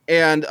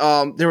 And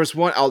there was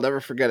one, I'll never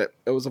forget it.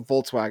 It was a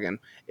Volkswagen.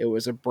 It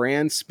was a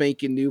brand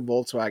spanking new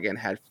Volkswagen,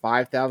 had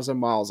 5,000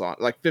 miles on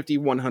it, like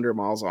 5,100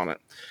 miles on it.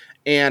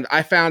 And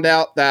I found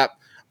out that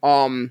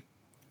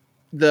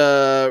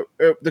the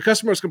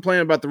customer was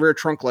complaining about the rear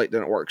trunk light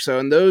didn't work. So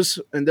in those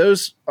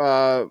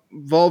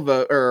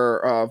Volvo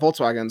or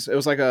Volkswagens, it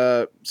was like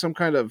some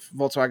kind of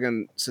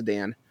Volkswagen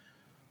sedan.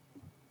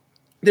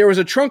 there was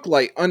a trunk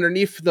light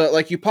underneath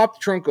you pop the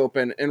trunk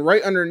open, and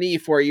right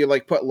underneath where you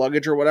like put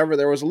luggage or whatever,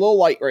 there was a little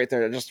light right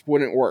there that just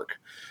wouldn't work.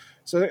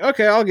 So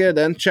okay, I'll get it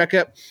then. Check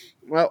it.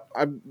 Well,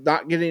 I'm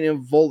not getting any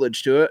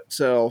voltage to it,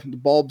 so the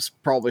bulb's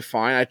probably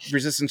fine. I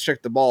resistance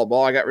checked the bulb.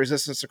 Well, I got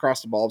resistance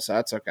across the bulb, so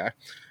that's okay.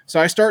 So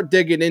I start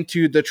digging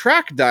into the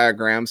track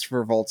diagrams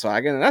for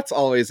Volkswagen, and that's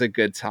always a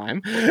good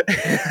time.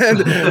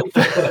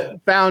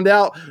 And found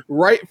out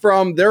right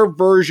from their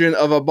version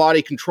of a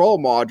body control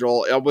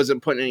module, it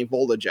wasn't putting any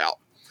voltage out.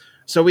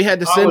 So we had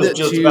to send it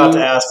to... I was just about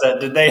to ask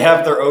that. Did they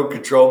have their own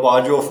control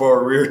module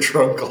for a rear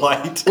trunk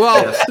light?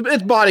 Well,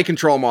 it's body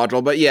control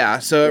module, but yeah.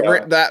 So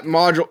that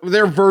module,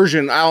 their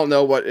version, I don't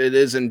know what it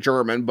is in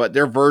German, but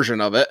their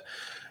version of it.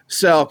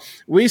 So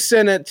we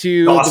sent it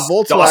to the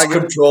Volkswagen...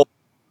 control.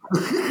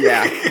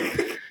 Yeah.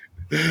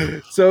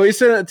 So we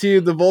sent it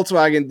to the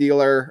Volkswagen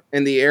dealer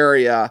in the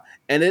area,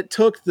 and it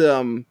took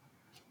them,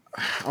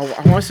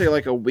 I want to say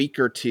like a week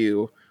or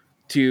two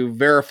to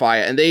verify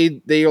it. And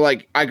they were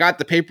like, I got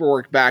the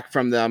paperwork back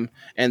from them,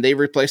 and they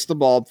replaced the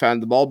bulb,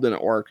 found the bulb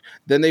didn't work.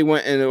 Then they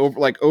went and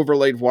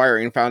overlaid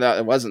wiring and found out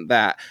it wasn't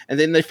that. And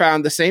then they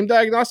found the same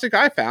diagnostic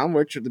I found,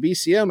 which the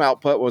BCM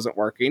output wasn't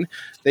working.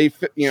 They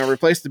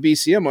replaced the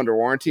BCM under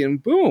warranty,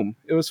 and boom,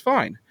 it was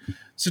fine.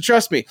 So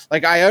trust me,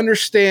 like I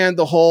understand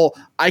the whole,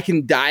 I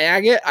can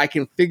diag it, I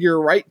can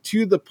figure right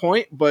to the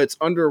point, but it's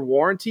under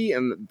warranty,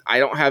 and I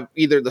don't have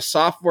either the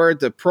software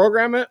to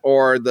program it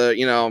or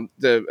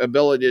the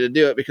ability to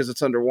do it because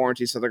it's under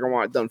warranty. So they're gonna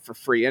want it done for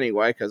free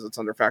anyway because it's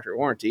under factory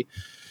warranty.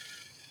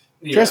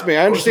 Yeah. Trust me,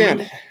 I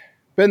understand.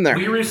 Been there.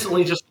 We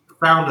recently just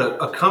found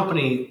a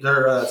company.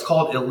 It's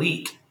called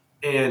Elite,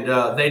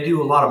 and they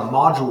do a lot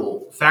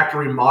of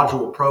factory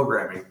module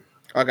programming.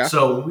 Okay.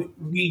 So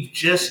we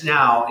just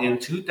now in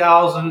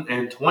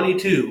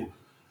 2022,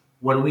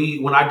 when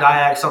I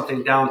diag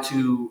something down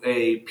to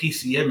a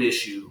PCM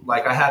issue,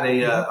 like I had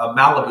a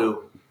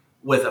Malibu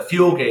with a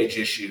fuel gauge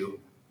issue,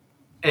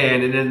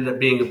 and it ended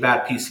up being a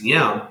bad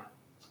PCM.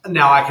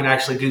 Now I can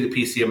actually do the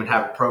PCM and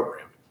have it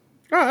programmed.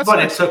 Oh, that's but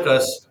nice. It took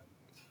us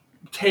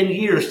 10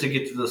 years to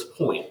get to this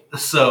point.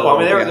 So well,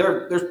 I mean,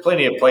 there's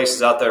plenty of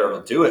places out there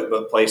that'll do it,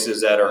 but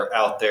places that are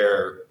out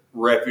there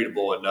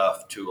reputable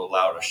enough to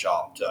allow the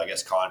shop to, I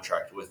guess,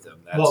 contract with them.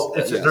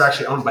 They're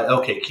actually owned by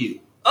LKQ.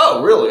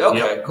 Oh, really? Okay,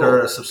 yep, cool.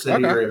 They're a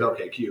subsidiary of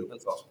LKQ.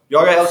 That's awesome.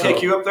 Y'all got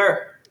LKQ up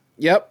there?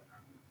 Yep.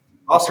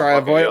 Awesome. Try to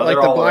avoid it like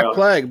the Black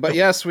Plague, but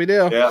yes, we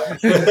do. Yeah.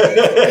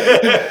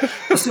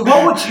 So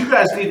what would you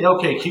guys need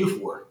LKQ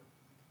for?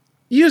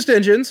 Used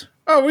engines.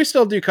 Oh, we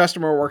still do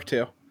customer work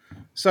too.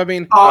 So I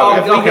mean,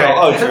 okay.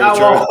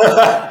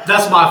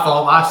 That's my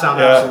fault. I sound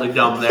absolutely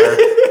dumb there.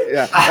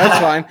 Yeah, that's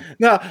fine.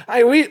 No,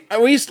 we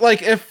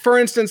like if, for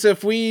instance,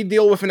 if we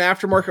deal with an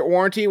aftermarket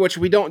warranty, which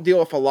we don't deal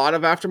with a lot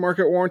of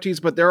aftermarket warranties,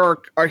 but there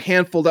are a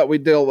handful that we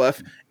deal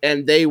with,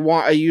 and they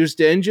want a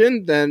used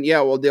engine, then yeah,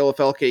 we'll deal with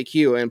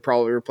LKQ and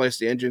probably replace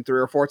the engine 3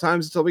 or 4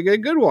 times until we get a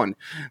good one.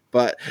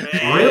 But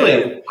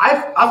really,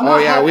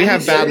 we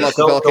have bad luck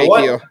with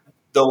LKQ.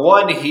 The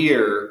one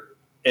here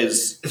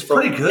is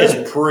pretty good.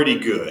 It's pretty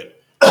good.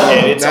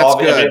 And it's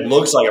it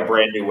looks like a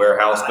brand new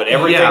warehouse, but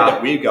everything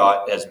that we've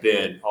got has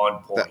been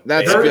on point.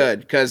 That's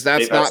good because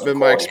that's not been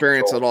my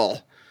experience at all.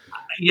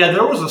 Yeah,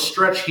 there was a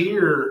stretch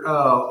here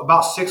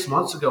about 6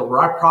 months ago where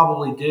I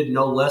probably did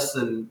no less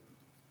than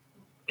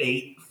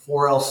 8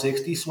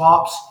 4L60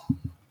 swaps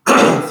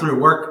through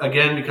work,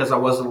 again, because I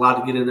wasn't allowed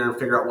to get in there and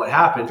figure out what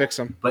happened. Fix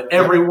them. But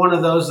every one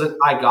of those that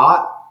I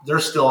got, they're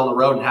still on the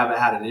road and haven't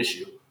had an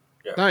issue.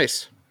 Yeah.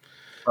 Nice.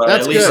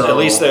 That's good. At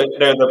least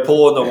they're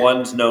pulling the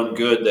ones known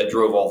good that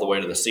drove all the way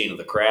to the scene of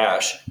the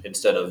crash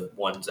instead of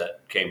ones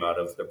that came out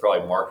of. They're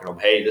probably marking them.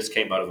 Hey, this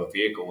came out of a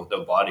vehicle with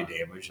no body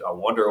damage. I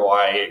wonder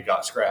why it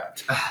got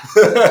scrapped.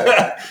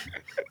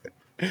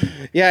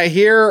 Yeah,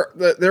 here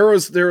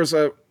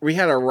we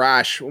had a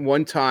rash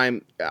one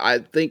time. I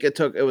think it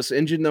was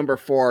engine number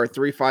 4,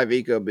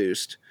 3.5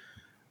 EcoBoost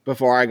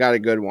before I got a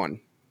good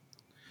one.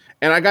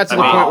 And I got to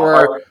the point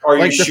where...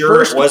 Are you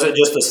sure it wasn't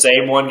just the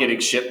same one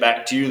getting shipped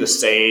back to you the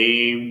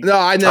same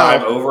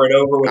time over and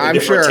over with a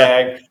different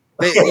tag?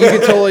 You can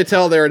totally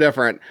tell they were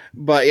different.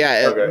 But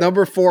yeah,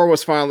 number 4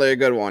 was finally a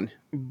good one.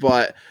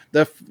 But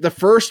the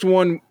first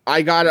one,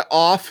 I got it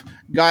off,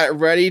 got it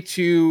ready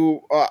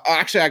to...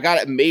 actually, I got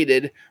it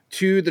mated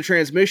to the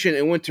transmission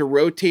and went to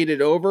rotate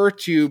it over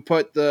to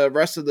put the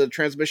rest of the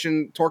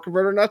transmission torque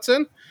converter nuts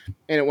in,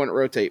 and it wouldn't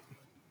rotate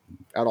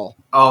at all.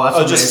 Oh,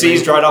 that's just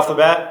seized right off the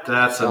bat?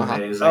 That's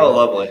amazing. Oh,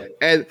 lovely.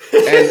 And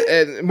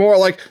more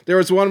like there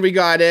was one we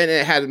got in and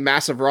it had a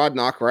massive rod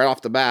knock right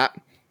off the bat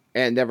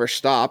and never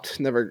stopped.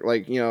 Never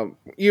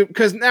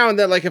because now and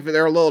then, like if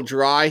they're a little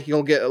dry,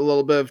 you'll get a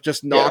little bit of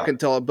just knock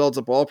until it builds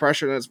up oil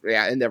pressure, and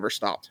it never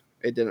stopped.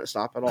 It didn't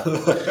stop at all.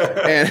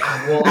 And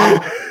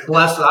I'm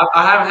blessed.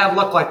 I haven't had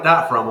luck like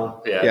that from them.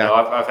 Yeah. No,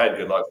 I've had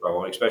good luck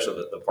from them,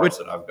 especially the parts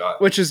that I've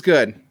got. Which is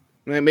good.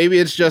 Maybe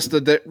it's just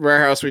the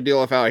warehouse we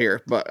deal with out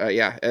here, but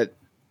that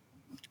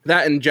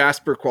and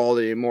Jasper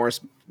quality more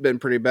been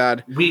pretty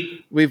bad.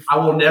 I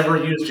will never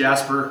use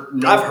Jasper.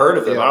 No. I've heard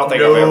of them. I don't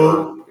think I've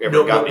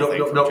ever got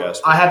anything from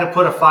Jasper. I had to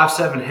put a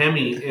 5.7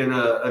 Hemi in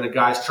a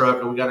guy's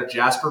truck, and we got a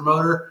Jasper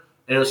motor,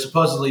 and it was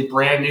supposedly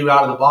brand new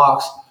out of the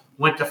box.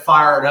 Went to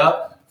fire it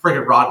up,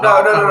 freaking rod.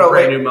 No.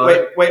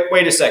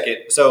 Wait a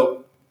second.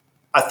 So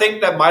I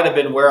think that might have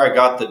been where I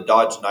got the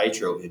Dodge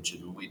Nitro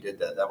engine when we did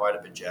that. That might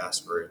have been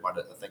Jasper. I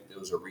think it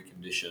was a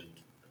reconditioned.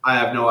 I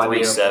have no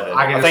idea. 3.7.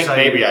 I think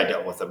maybe I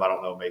dealt with them. I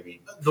don't know.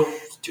 Maybe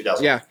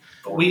 2000. Yeah,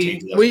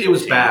 it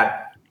was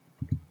bad.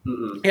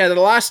 Mm-mm. Yeah, the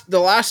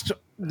last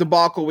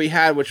debacle we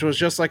had, which was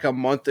just like a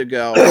month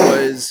ago,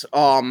 was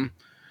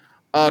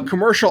a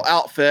commercial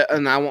outfit,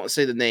 and I won't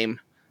say the name,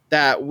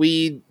 that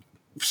we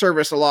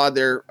service a lot of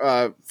their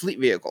fleet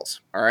vehicles.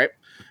 All right.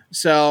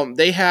 So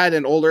they had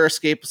an older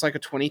Escape. It's like a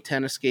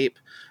 2010 Escape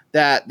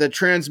that the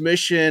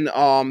transmission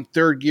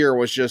third gear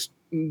was just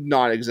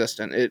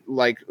non-existent. It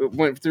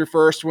went through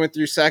first, went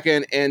through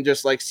second, and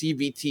just like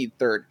CVT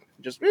third.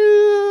 Just CVT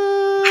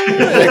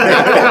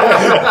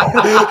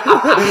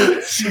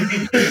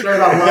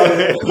third. I love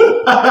it.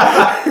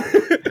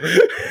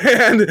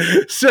 And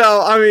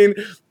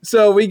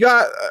so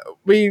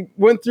we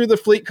went through the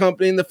fleet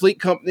company, and the fleet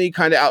company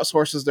kind of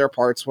outsources their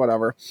parts,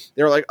 whatever.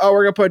 They were like, "Oh,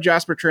 we're gonna put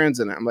Jasper Trans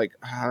in it." I'm like,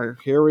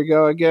 "Here we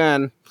go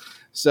again."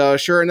 So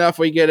sure enough,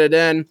 we get it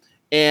in.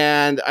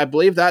 And I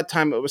believe that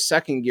time it was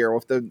second gear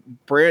with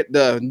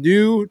the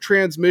new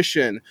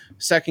transmission.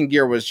 Second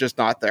gear was just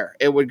not there.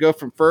 It would go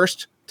from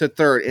first to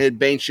third. It'd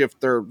bane shift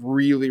third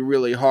really,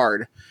 really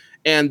hard.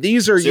 And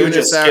these are units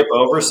just that skip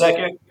over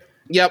second.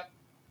 Yep.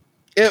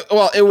 It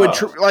would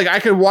I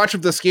could watch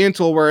with the scan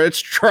tool where it's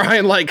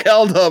trying like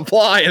hell to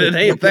apply and it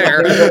ain't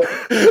there.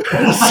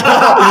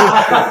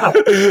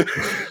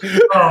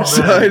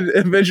 So I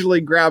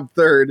eventually grabbed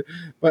third,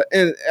 but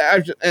and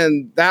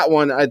that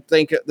one I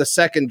think the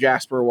second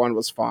Jasper one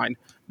was fine,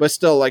 but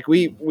still like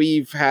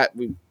we've had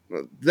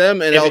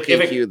them and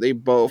LKQ they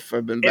both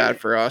have been bad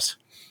for us.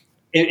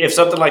 If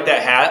something like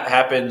that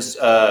happens,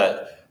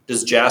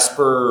 does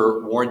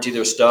Jasper warranty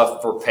their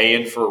stuff for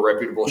paying for a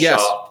reputable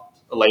shop?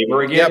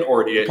 Labor again,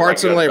 or do you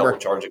parts and labor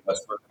charge a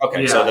customer?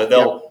 Okay,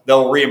 so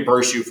they'll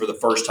reimburse you for the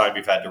first time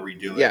you've had to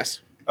redo it. Yes.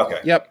 Okay.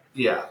 Yep.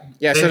 Yeah.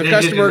 So the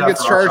customer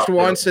gets charged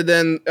once, and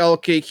then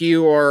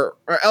LKQ or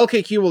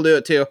LKQ will do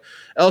it too.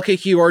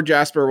 LKQ or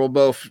Jasper will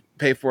both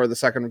pay for the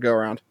second go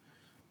around.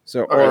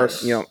 So,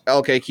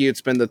 LKQ would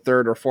spend the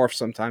third or fourth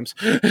sometimes.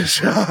 That's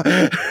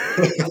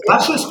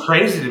just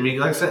crazy to me.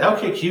 Like I said,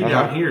 LKQ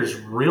down here is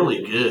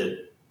really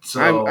good.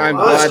 So I'm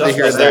glad to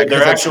hear that.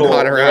 Their actual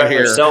around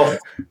here.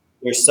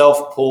 Their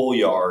self-pull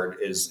yard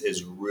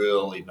is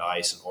really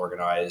nice and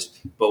organized.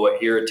 But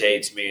what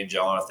irritates me and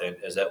Jonathan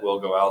is that we'll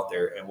go out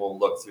there and we'll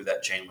look through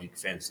that chain link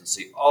fence and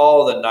see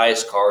all the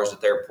nice cars that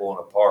they're pulling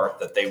apart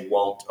that they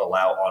won't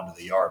allow onto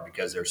the yard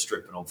because they're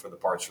stripping them for the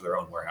parts for their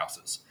own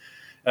warehouses.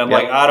 And I'm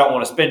like, I don't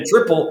want to spend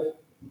triple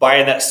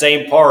buying that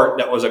same part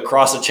that was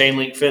across a chain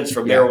link fence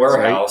from their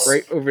warehouse.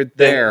 Right over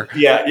there.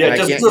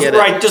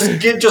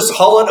 Just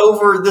haul it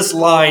over this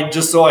line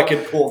just so I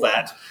can pull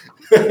that.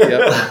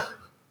 Yep.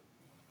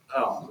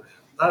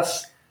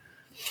 That's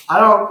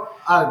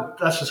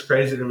just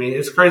crazy to me.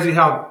 It's crazy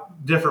how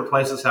different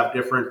places have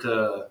different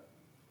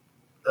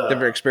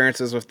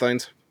experiences with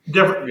things.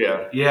 With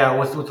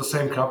the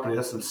same company.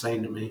 That's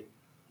insane to me.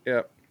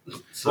 Yeah.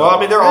 So, well, I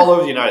mean, they're all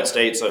over the United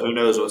States, so who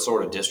knows what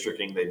sort of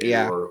districting they do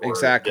or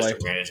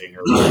district managing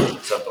or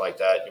something like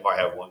that. You might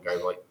have one guy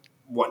like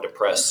wanting to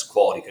press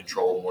quality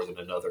control more than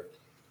another.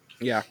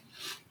 Yeah.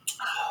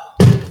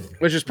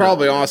 Which is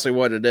probably honestly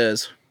what it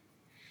is.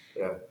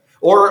 Yeah.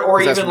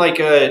 Or even like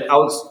I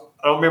don't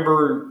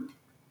remember.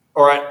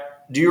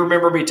 Do you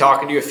remember me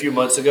talking to you a few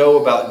months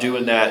ago about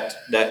doing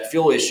that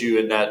fuel issue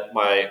in one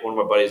of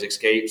my buddies'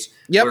 Escapes?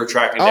 Yep. We were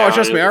tracking down. Oh,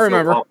 trust me, I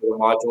remember.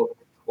 Module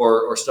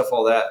or stuff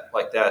all that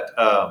like that.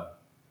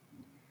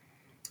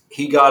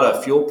 He got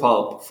a fuel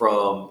pump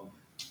from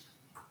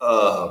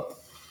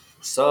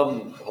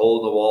some hole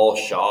in the wall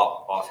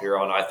shop off here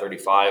on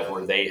I-35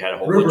 where they had a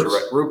whole bunch of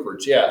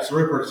Ruperts. Yeah. It's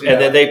Ruperts, yeah.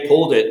 And then they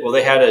pulled it. Well,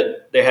 they had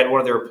one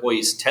of their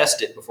employees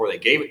test it before they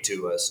gave it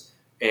to us,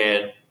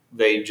 and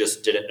they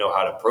just didn't know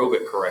how to probe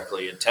it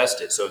correctly and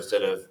test it. So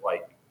instead of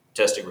like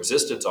testing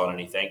resistance on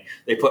anything,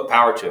 they put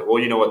power to it.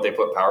 Well, you know what they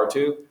put power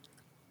to?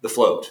 The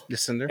float. The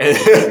cinder.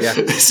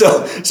 Yeah.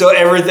 So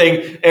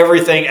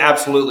everything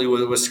absolutely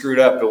was screwed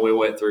up, and we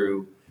went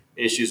through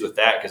issues with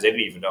that because they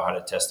didn't even know how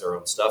to test their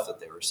own stuff that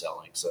they were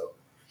selling. So,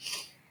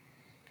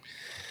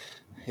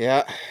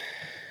 yeah,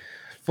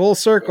 full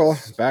circle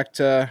back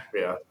to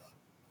yeah.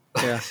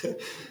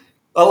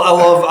 I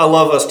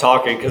love us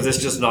talking because it's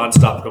just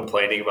nonstop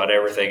complaining about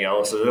everything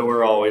else, and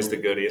we're always the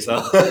goodies.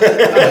 Huh?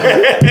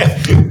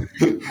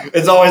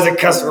 It's always the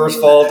customer's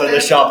fault and the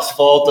shop's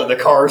fault and the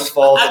car's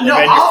fault and the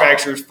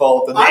manufacturer's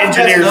fault and the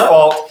engineer's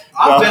fault.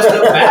 I've messed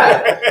up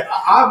bad.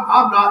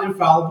 I'm not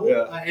infallible.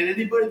 Yeah. And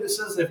anybody that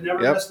says they've never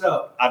messed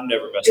up. I've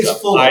never messed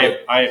up.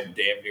 I am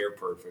damn near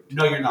perfect.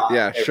 No, you're not.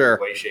 Yeah, sure.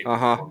 Way, shape,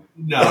 form.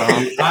 No.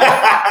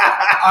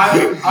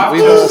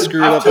 We've all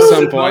screwed up at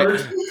some point.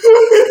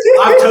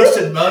 I've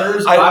toasted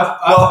motors.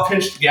 I've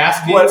pinched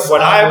gaskets.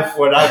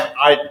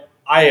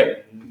 I am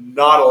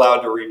not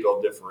allowed to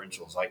rebuild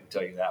differentials. I can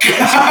tell you that much.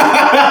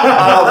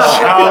 I don't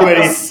know how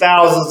many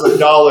thousands of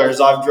dollars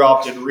I've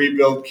dropped in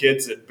rebuild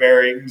kits and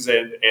bearings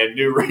and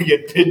new ring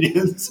and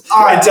pinions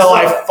until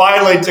I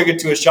finally took it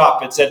to a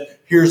shop and said,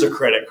 "Here's a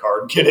credit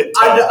card. Get it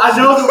done." I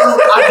know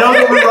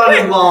that we're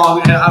running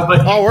long.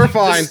 But we're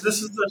fine.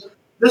 This is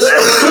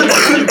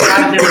a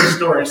bad human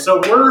story.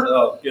 So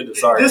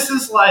sorry. This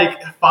is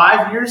like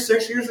 5 years,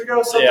 6 years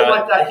ago, something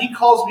like that. He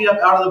calls me up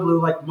out of the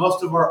blue, like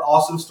most of our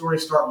awesome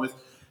stories start with.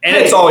 And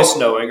it's always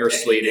snowing or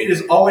sleeting. It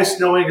is always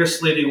snowing or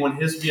sleeting when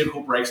his vehicle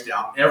breaks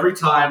down every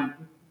time.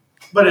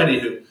 But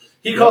anywho,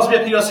 he calls me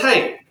up. He goes,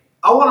 "Hey,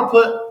 I want to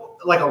put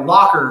like a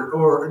locker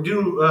or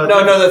do."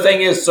 No. The thing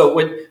is, so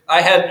when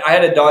I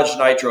had a Dodge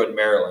Nitro in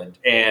Maryland,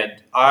 and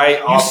I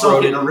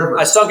sunk it in the river.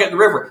 I sunk it in the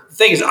river. The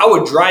thing is, I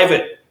would drive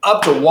it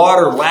up to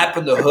water,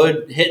 lapping the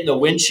hood, hitting the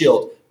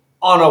windshield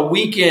on a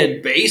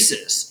weekend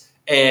basis.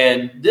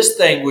 And this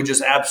thing would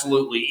just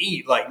absolutely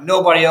eat. Like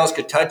nobody else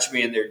could touch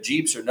me in their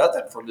Jeeps or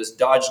nothing from this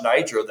Dodge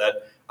Nitro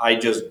that I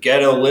just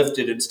ghetto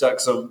lifted and stuck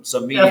some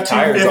meaty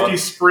tires on.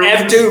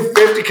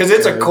 F250 because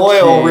it's a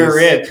coil rear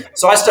end.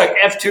 So I stuck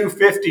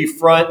F250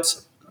 front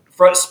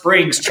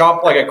springs,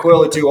 chopped like a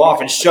coil or two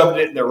off, and shoved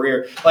it in the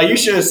rear. Like you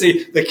should have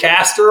seen the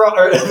caster. It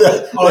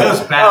was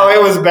bad. Oh,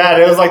 it was bad.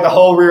 It was like the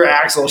whole rear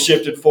axle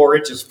shifted 4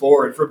 inches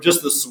forward from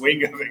just the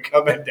swing of it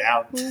coming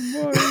down.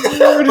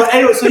 But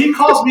anyway, so he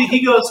calls me.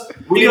 He goes,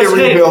 "We need to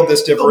rebuild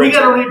this differential. We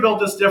got to rebuild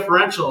this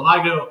differential." And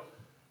I go,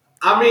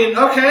 "I mean,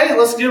 okay,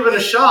 let's give it a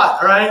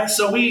shot, all right?"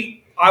 So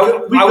I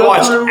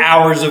watched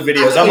hours of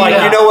videos. I'm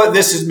like, you know what?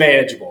 This is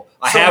manageable.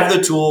 I have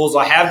the tools.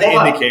 I have the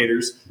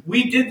indicators.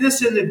 We did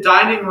this in the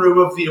dining room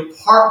of the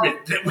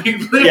apartment that we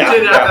lived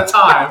in at the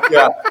time.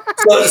 Yeah.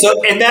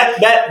 So and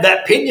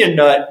that pinion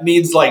nut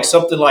needs like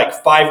something like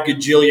 5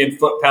 gajillion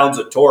foot-pounds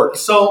of torque.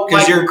 So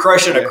because you're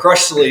crushing a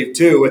crush sleeve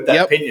too with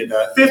that pinion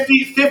nut.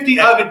 50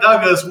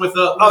 Ugga-Duggas with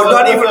a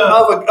not even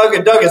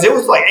Ugga-Duggas. It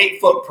was like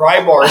 8-foot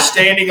pry bars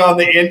standing on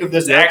the end of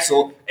this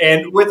axle,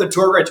 and with the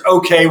torque wrench.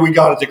 Okay, we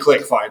got it to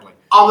click finally.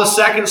 On the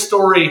second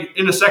story,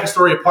 in the second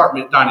story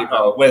apartment dining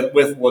room. With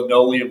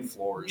linoleum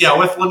floors. Yeah,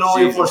 with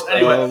linoleum floors.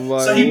 Anyway,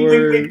 so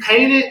we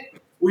paint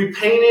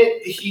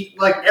it. He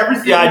like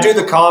everything. Yeah, I do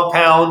the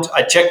compound.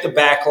 I check the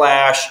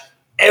backlash.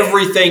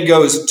 Everything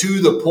goes to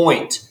the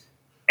point,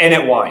 and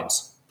it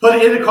whines. Put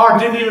it in the car.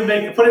 Didn't even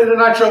make it. Put it in the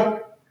nitro.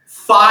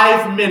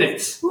 5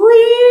 minutes.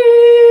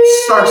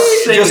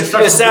 Starts singing.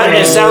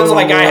 It sounds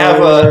like I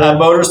have a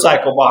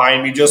motorcycle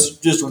behind me,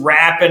 just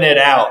rapping it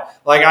out.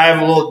 Like I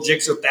have a little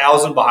Gixxer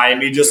 1000 behind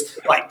me, just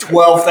like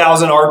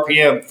 12,000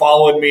 RPM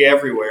following me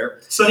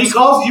everywhere. So he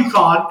calls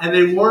Yukon, and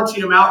they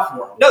warranty him out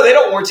for him. No, they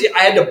don't warranty.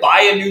 I had to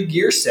buy a new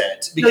gear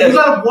set because you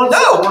got a warranty.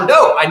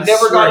 I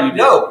never got.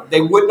 No,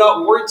 they would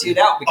not warranty it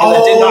out because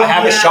I did not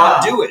have a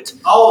shop do it.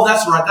 Oh,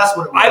 that's right. That's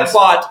what it was. I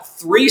bought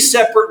 3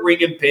 separate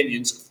ring and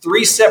pinions,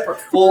 3 separate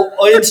full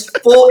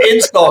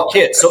install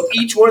kits. So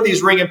each one of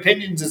these ring and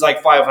pinions is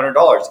like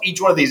 $500.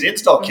 Each one of these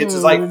install kits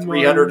is like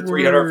 $300 to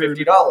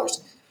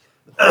 $350.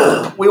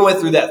 We went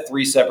through that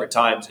 3 separate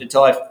times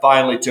until I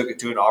finally took it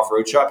to an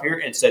off-road shop here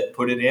and said,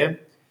 put it in.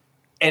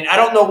 And I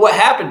don't know what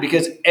happened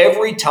because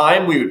every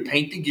time we would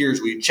paint the gears,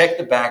 we would check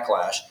the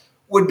backlash,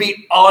 would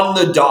be on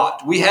the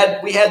dot. We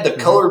had the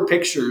color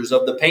pictures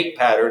of the paint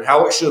pattern,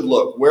 how it should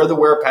look, where the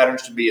wear pattern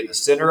should be in the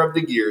center of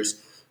the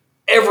gears.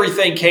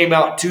 Everything came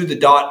out to the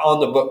dot on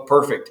the book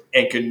perfect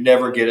and could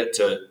never get it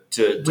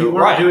to we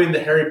weren't doing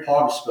the Harry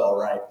Potter spell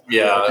right.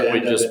 Yeah,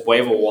 we just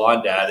wave a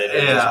wand at it.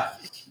 Yeah.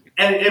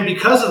 And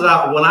because of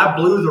that, when I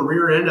blew the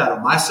rear end out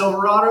of my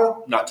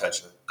Silverado, not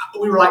touching it.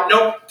 We were like,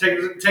 nope, take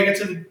it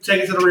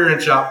to the rear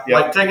end shop.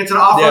 Yep. Like, take it to the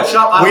off-road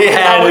shop. We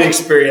had an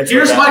experience.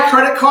 Here's my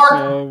credit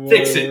card.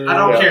 Fix it. I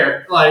don't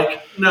care.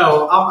 Like,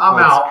 no,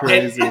 I'm out.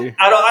 Crazy. And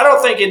I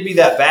don't think it'd be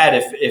that bad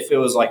if it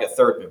was like a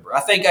third member. I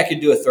think I could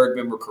do a third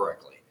member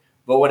correctly.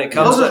 But when it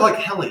comes those are like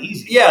hella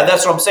easy. Yeah,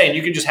 that's what I'm saying.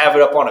 You can just have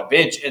it up on a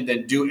bench and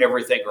then do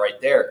everything right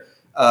there.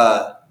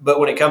 But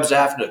when it comes to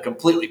having to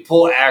completely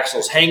pull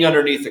axles, hang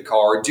underneath the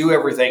car, do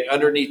everything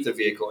underneath the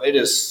vehicle, it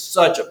is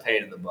such a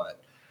pain in the butt.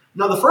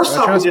 No, the first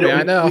time we did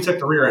it, we took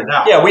the rear end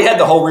out. Yeah, we had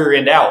the whole rear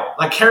end out.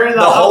 Like carrying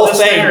the whole thing,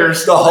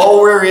 stairs. The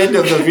whole rear end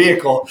of the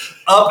vehicle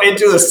up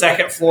into the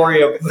second floor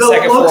of the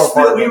second floor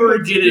apartment. That we were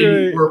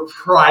getting were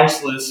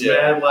priceless,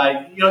 man.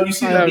 Like, you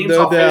see the memes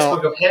on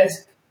Facebook of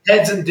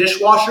heads and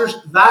dishwashers.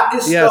 That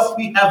is stuff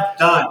we have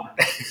done.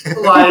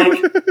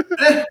 Like,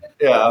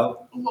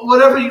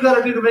 whatever you got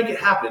to do to make it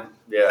happen.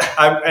 Yeah,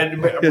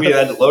 and we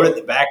had to load it in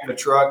the back of the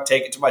truck,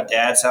 take it to my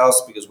dad's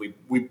house because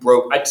we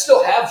broke. I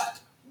still have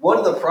one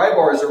of the pry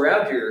bars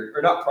around here,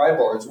 or not pry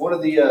bars, one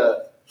of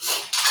the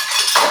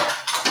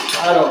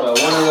I don't know.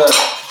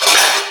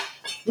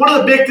 One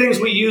of the big things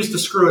we use to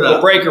screw it up.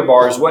 The breaker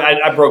bars.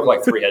 I broke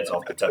like 3 heads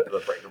off the top of the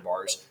breaker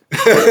bars. But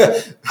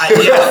for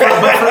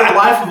the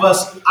life of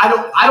us,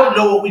 I don't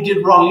know what we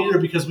did wrong either,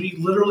 because we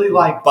literally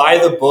by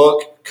the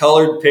book,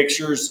 colored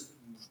pictures.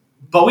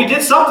 But we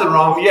did something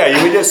wrong.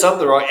 Yeah, we did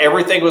something wrong.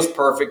 Everything was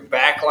perfect.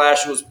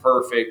 Backlash was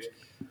perfect.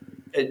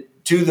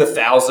 To the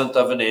 1,000th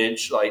of an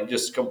inch, like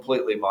just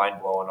completely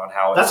mind blowing on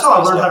how. That's how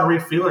I learned how to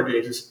read feeler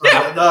gauges.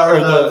 Yeah,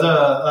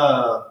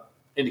 the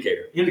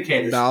indicator.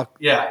 Indicators. Dial.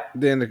 Yeah.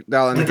 The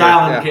dial indicator. The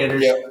dial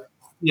indicators.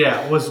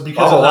 Yeah, was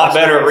because I'm a lot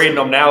better at reading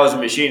them now as a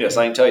machinist.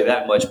 I can tell you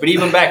that much. But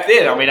even back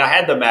then, I mean, I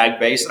had the mag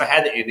base and I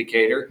had the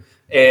indicator,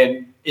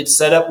 and it's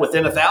set up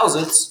within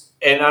 1,000ths,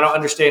 and I don't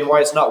understand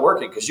why it's not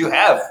working, because you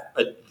have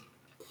a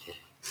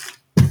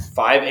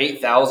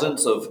 5-8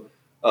 thousandths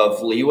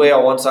of leeway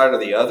on one side or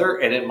the other,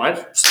 and it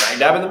might smack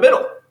dab in the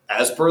middle,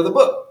 as per the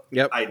book.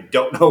 Yep. I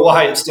don't know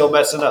why it's still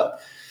messing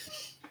up.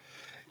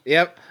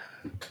 Yep.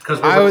 Because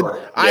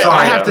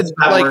I have to,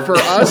 like, for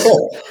us,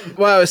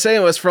 what I was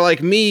saying was, for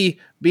like me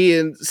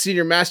being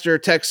senior master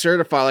tech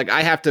certified, like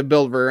I have to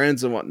build rear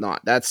ends and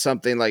whatnot. That's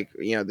something like,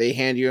 they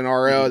hand you an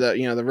RO that,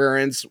 the rear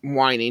end's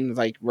whining,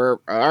 like, we're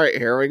all right,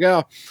 here we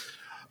go.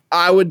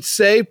 I would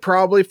say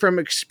probably from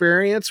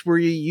experience, were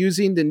you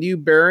using the new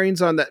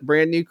bearings on that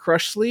brand new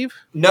crush sleeve?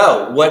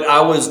 No, what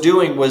I was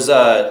doing was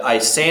I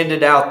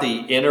sanded out the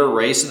inner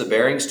race of the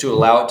bearings to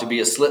allow it to be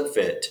a slip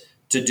fit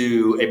to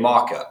do a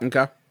mock-up.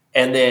 Okay.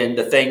 And then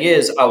the thing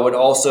is, I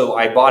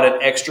bought an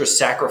extra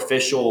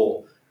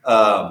sacrificial,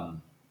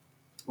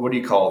 what do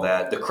you call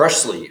that? The crush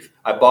sleeve.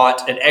 I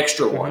bought an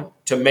extra one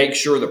to make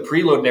sure the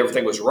preload and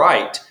everything was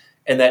right,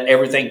 and that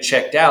everything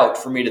checked out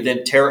for me to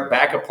then tear it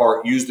back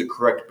apart, use the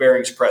correct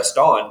bearings pressed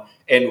on,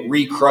 and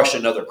re-crush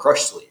another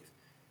crush sleeve.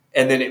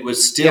 And then it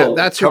was still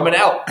coming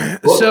out.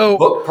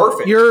 Book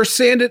perfect. Your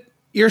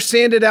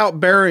sanded out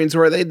bearings,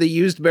 were they the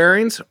used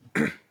bearings?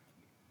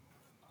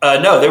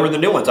 No, they were the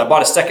new ones. I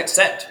bought a second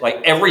set.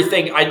 Like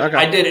everything,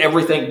 I did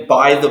everything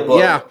by the book.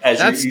 Yeah,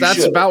 that's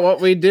should. about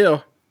what we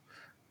do.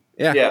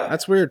 Yeah,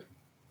 that's weird.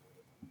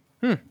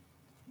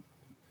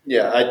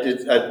 Yeah, I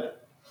did.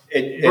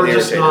 It we're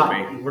irritated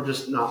me. We're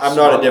just not. I'm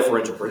not a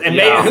differential person. And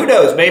maybe, who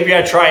knows? Maybe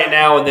I try it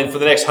now, and then for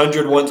the next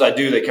 100 ones I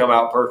do, they come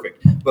out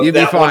perfect. But You'd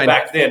that be one fine.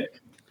 back then,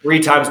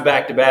 3 times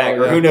back to back,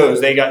 or who knows?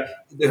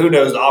 Who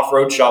knows? The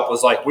off-road shop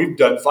was like, we've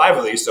done 5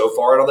 of these so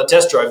far, and on the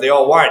test drive, they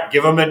all whined.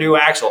 Give them a new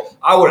axle.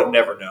 I would have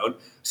never known.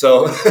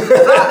 So no,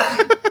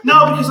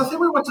 because I think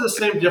we went to the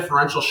same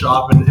differential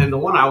shop, and the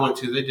one I went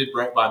to, they did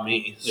right by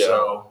me. Yeah.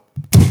 So.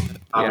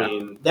 I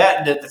mean,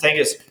 the thing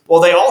is,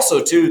 well, they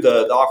also, too,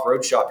 the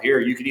off-road shop here,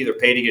 you can either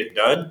pay to get it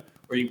done,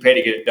 or you can pay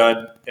to get it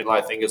done, and I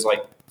think it's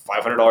like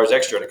 $500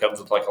 extra, and it comes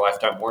with like a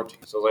lifetime warranty.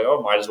 So I was like,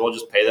 oh, might as well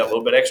just pay that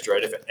little bit extra,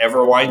 and if it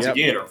ever winds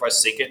again, or if I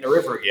sink it in the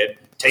river again,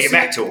 take it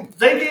back to them.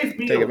 They gave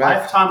me a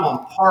lifetime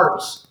on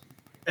parts,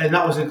 and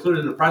that was included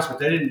in the price, but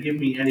they didn't give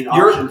me any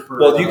option for.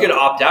 Well, you could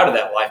opt out of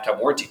that lifetime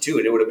warranty too,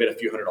 and it would have been a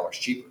few $100s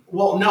cheaper.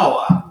 Well,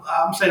 no,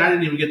 I'm saying I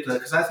didn't even get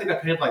because I think I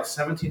paid like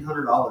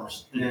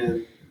 $1,700,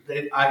 and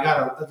I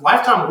got a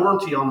lifetime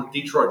warranty on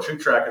the Detroit True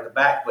Track in the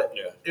back, but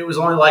it was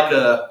only like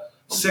a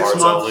 6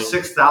 month,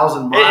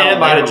 6,000 mile. It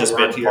might have just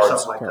been parts or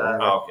something like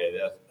that. Oh,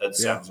 okay, that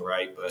sounds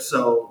right. But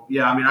so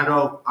I mean, I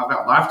know I've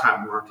got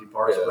lifetime warranty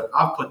parts, but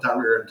I've put that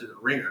rear into the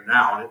ringer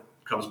now, and it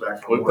comes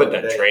back from. We put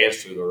that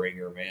trans through the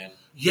ringer, man.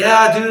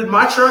 Yeah, dude,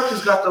 my truck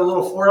has got the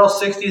little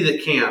 4L60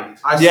 that can.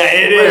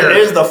 It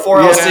is the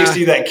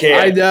 4L60 that can.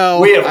 I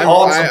know. We have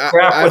hauled some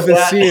crap with that.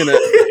 I've been seeing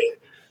it.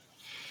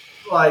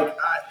 Like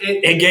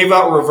it gave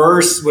out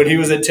reverse when he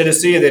was in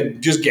Tennessee, and then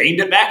just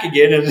gained it back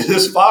again, and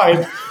it's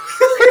fine.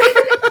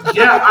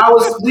 Yeah, I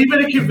was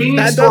leaving a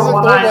convenience store. That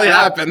doesn't normally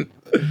happen.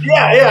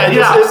 Yeah.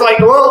 It's like,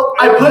 well,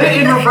 I put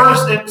it in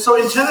reverse, and so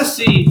in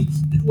Tennessee,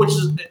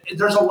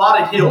 there's a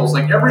lot of hills.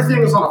 Like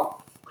everything is on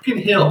a fucking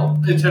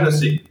hill in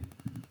Tennessee.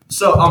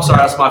 So I'm sorry,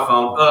 that's my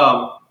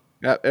phone.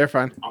 Yeah, they're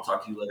fine. I'll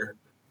talk to you later.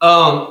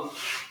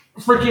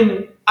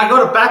 I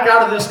go to back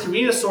out of this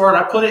convenience store and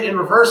I put it in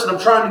reverse, and I'm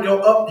trying to go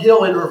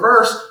uphill in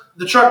reverse.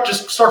 The truck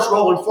just starts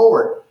rolling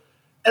forward.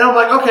 And I'm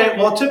like, okay,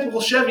 well, a typical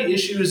Chevy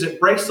issue is it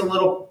breaks the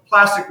little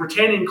plastic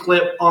retaining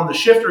clip on the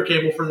shifter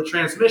cable for the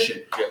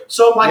transmission. Yep.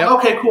 So I'm like,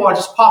 okay, cool. I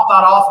just pop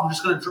that off. I'm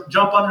just going to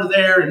jump under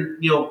there, and,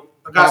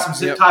 I got some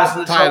zip ties in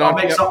the truck. I'll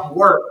make something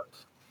work.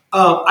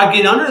 I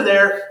get under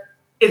there.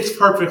 It's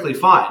perfectly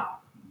fine.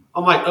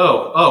 I'm like,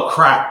 oh,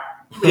 crap.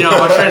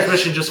 My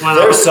transmission just went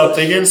out. There's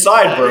something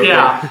inside, bro.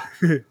 Yeah.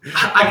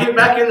 I get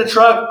back in the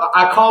truck.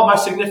 I call my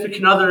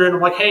significant other, and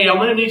I'm like, hey, I'm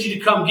going to need you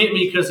to come get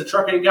me because the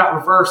truck ain't got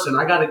reverse, and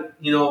I got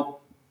to,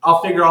 I'll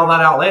figure all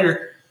that out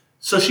later.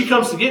 So she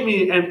comes to get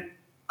me, and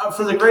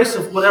for the grace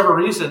of whatever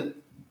reason,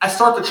 I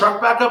start the truck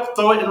back up,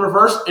 throw it in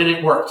reverse, and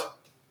it worked.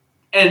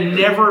 And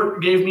never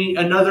gave me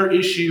another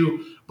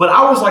issue. But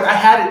I was like, I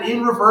had it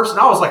in reverse, and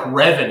I was like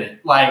revving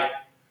it. Like,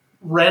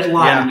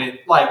 redlining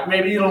it. Like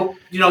maybe you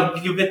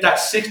get that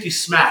 60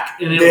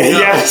 smack and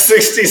it'll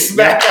 60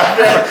 smack.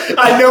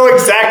 I know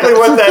exactly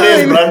what that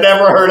is, but I've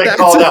never heard it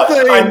called out.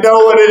 I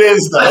know what it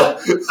is though.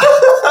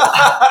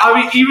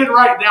 I mean, even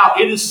right now,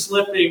 it is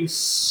slipping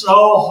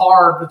so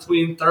hard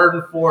between third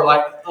and fourth.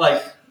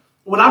 Like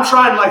when I'm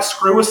trying to like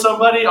screw with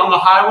somebody on the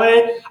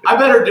highway, I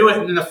better do it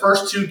in the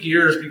first 2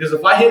 gears, because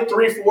if I hit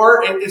 3,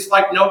 4, it's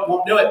like, nope,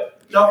 won't do it.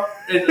 Nope.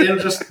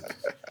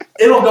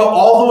 It'll go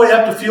all the way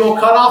up to fuel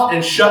cutoff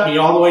and shut me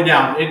all the way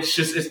down.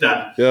 It's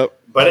done. Yep.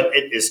 But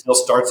it still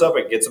starts up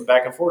and gets them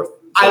back and forth.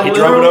 So he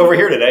drove it over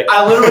here today.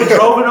 I literally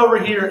drove it over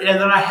here,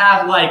 and then I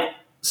had like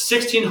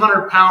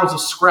 1,600 pounds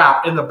of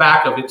scrap in the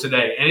back of it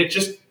today, and it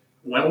just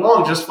went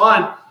along just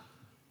fine.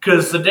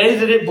 Because the day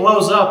that it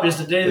blows up is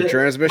the day that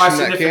my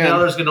significant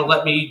other is going to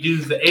let me do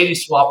the 80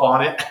 swap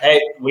on it. Hey,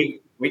 we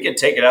can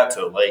take it out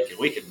to a lake and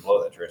we can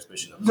blow that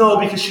transmission up. No,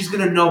 because she's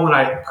going to know when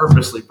I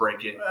purposely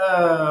break it.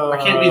 I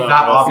can't be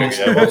that obvious.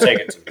 We'll take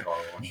it to the car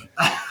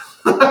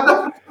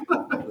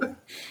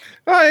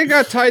wash. It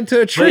got tied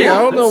to a tree.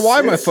 I don't know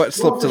why my foot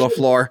slipped to the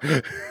floor.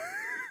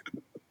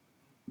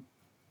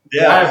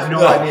 Yeah, I have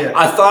no idea.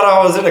 I thought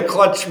I was in a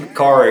clutch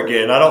car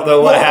again. I don't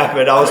know what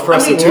happened. I was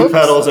pressing 2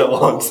 pedals at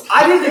onst.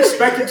 I didn't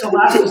expect it to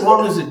last as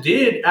long as it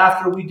did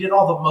after we did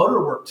all the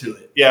motor work to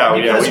it. Yeah,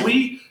 because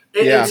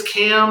it's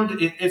cammed.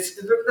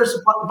 There's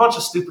a bunch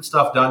of stupid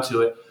stuff done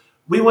to it.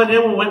 We went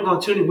on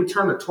the tuning. We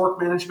turned the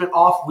torque management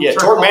off.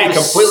 Torque management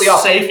completely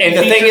off. And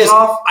the thing is,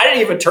 I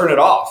didn't even turn it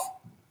off.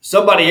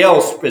 Somebody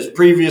else has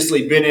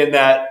previously been in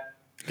that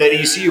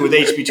ECU with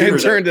HP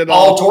tuners.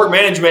 All torque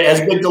management has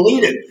been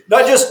deleted.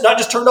 Not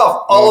just turned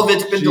off. All of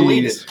it's been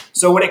deleted.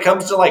 So when it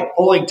comes to like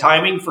pulling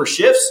timing for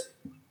shifts,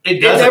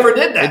 it never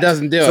did that. It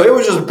doesn't do it. So it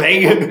was just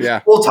banging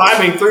full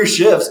timing through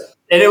shifts,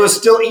 and it was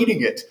still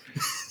eating it.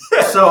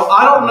 So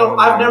I don't know.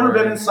 I've never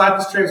been inside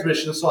this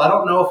transmission, so I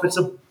don't know if it's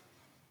a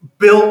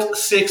built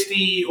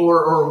 60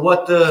 or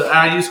what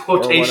I use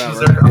quotations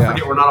there. I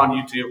forget we're not on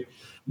YouTube.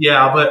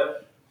 Yeah,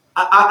 but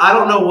I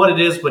don't know what it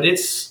is, but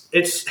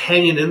it's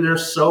hanging in there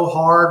so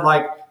hard.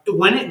 Like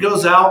when it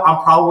goes out,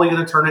 I'm probably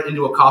going to turn it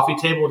into a coffee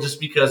table just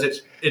because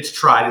it's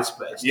tried its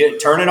best. Yeah,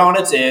 turn it on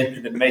its end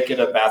and then make it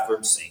a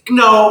bathroom sink.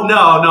 No,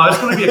 it's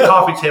going to be a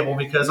coffee table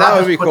because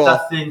I just put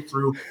that thing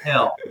through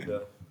hell.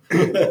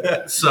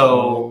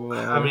 So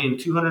I mean,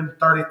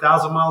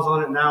 230,000 miles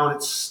on it now, and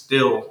it's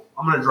still.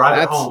 I'm going to drive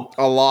it home.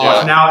 A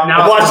lot. Now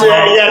we're talking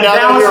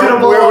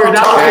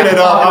it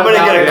up. I'm going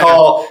to get a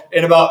call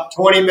in about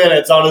 20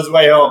 minutes on his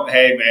way home.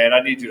 Hey, man,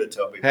 I need you to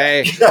tow me.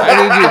 Hey,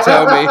 I need you to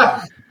tow me.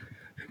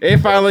 It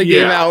finally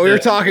came out. We were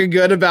talking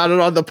good about it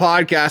on the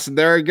podcast, and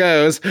there it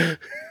goes.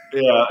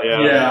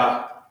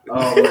 Yeah.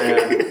 Oh,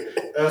 man.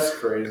 That's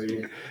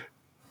crazy.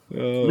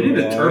 We need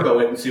to turbo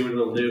it and see what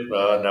it'll do.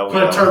 No,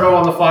 put a turbo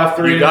on the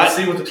 5.3 and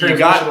see what the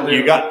transmission will do.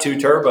 You got 2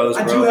 turbos, bro.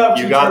 I do have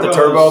 2 You got the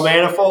turbo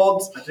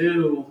manifolds. I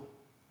do.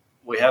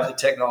 We have the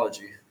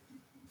technology.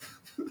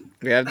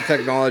 We have the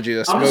technology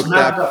to smoke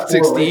that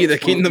 60 the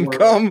Kingdom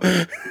Come.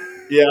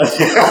 Yeah.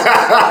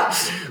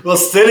 We'll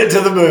send it to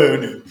the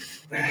moon.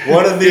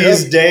 One of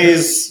these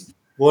days.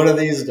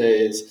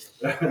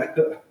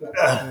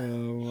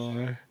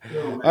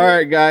 All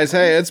right, guys.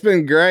 Hey, it's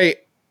been great.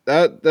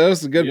 That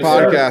was a good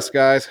podcast,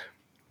 guys.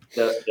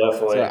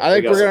 Definitely. So I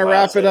think we're going to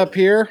wrap it up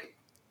here.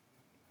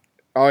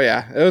 Oh,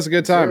 yeah. It was a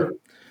good time. Sure.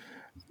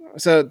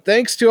 So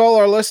thanks to all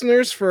our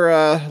listeners for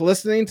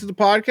listening to the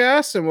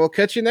podcast, and we'll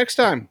catch you next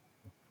time.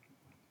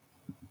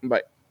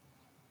 Bye.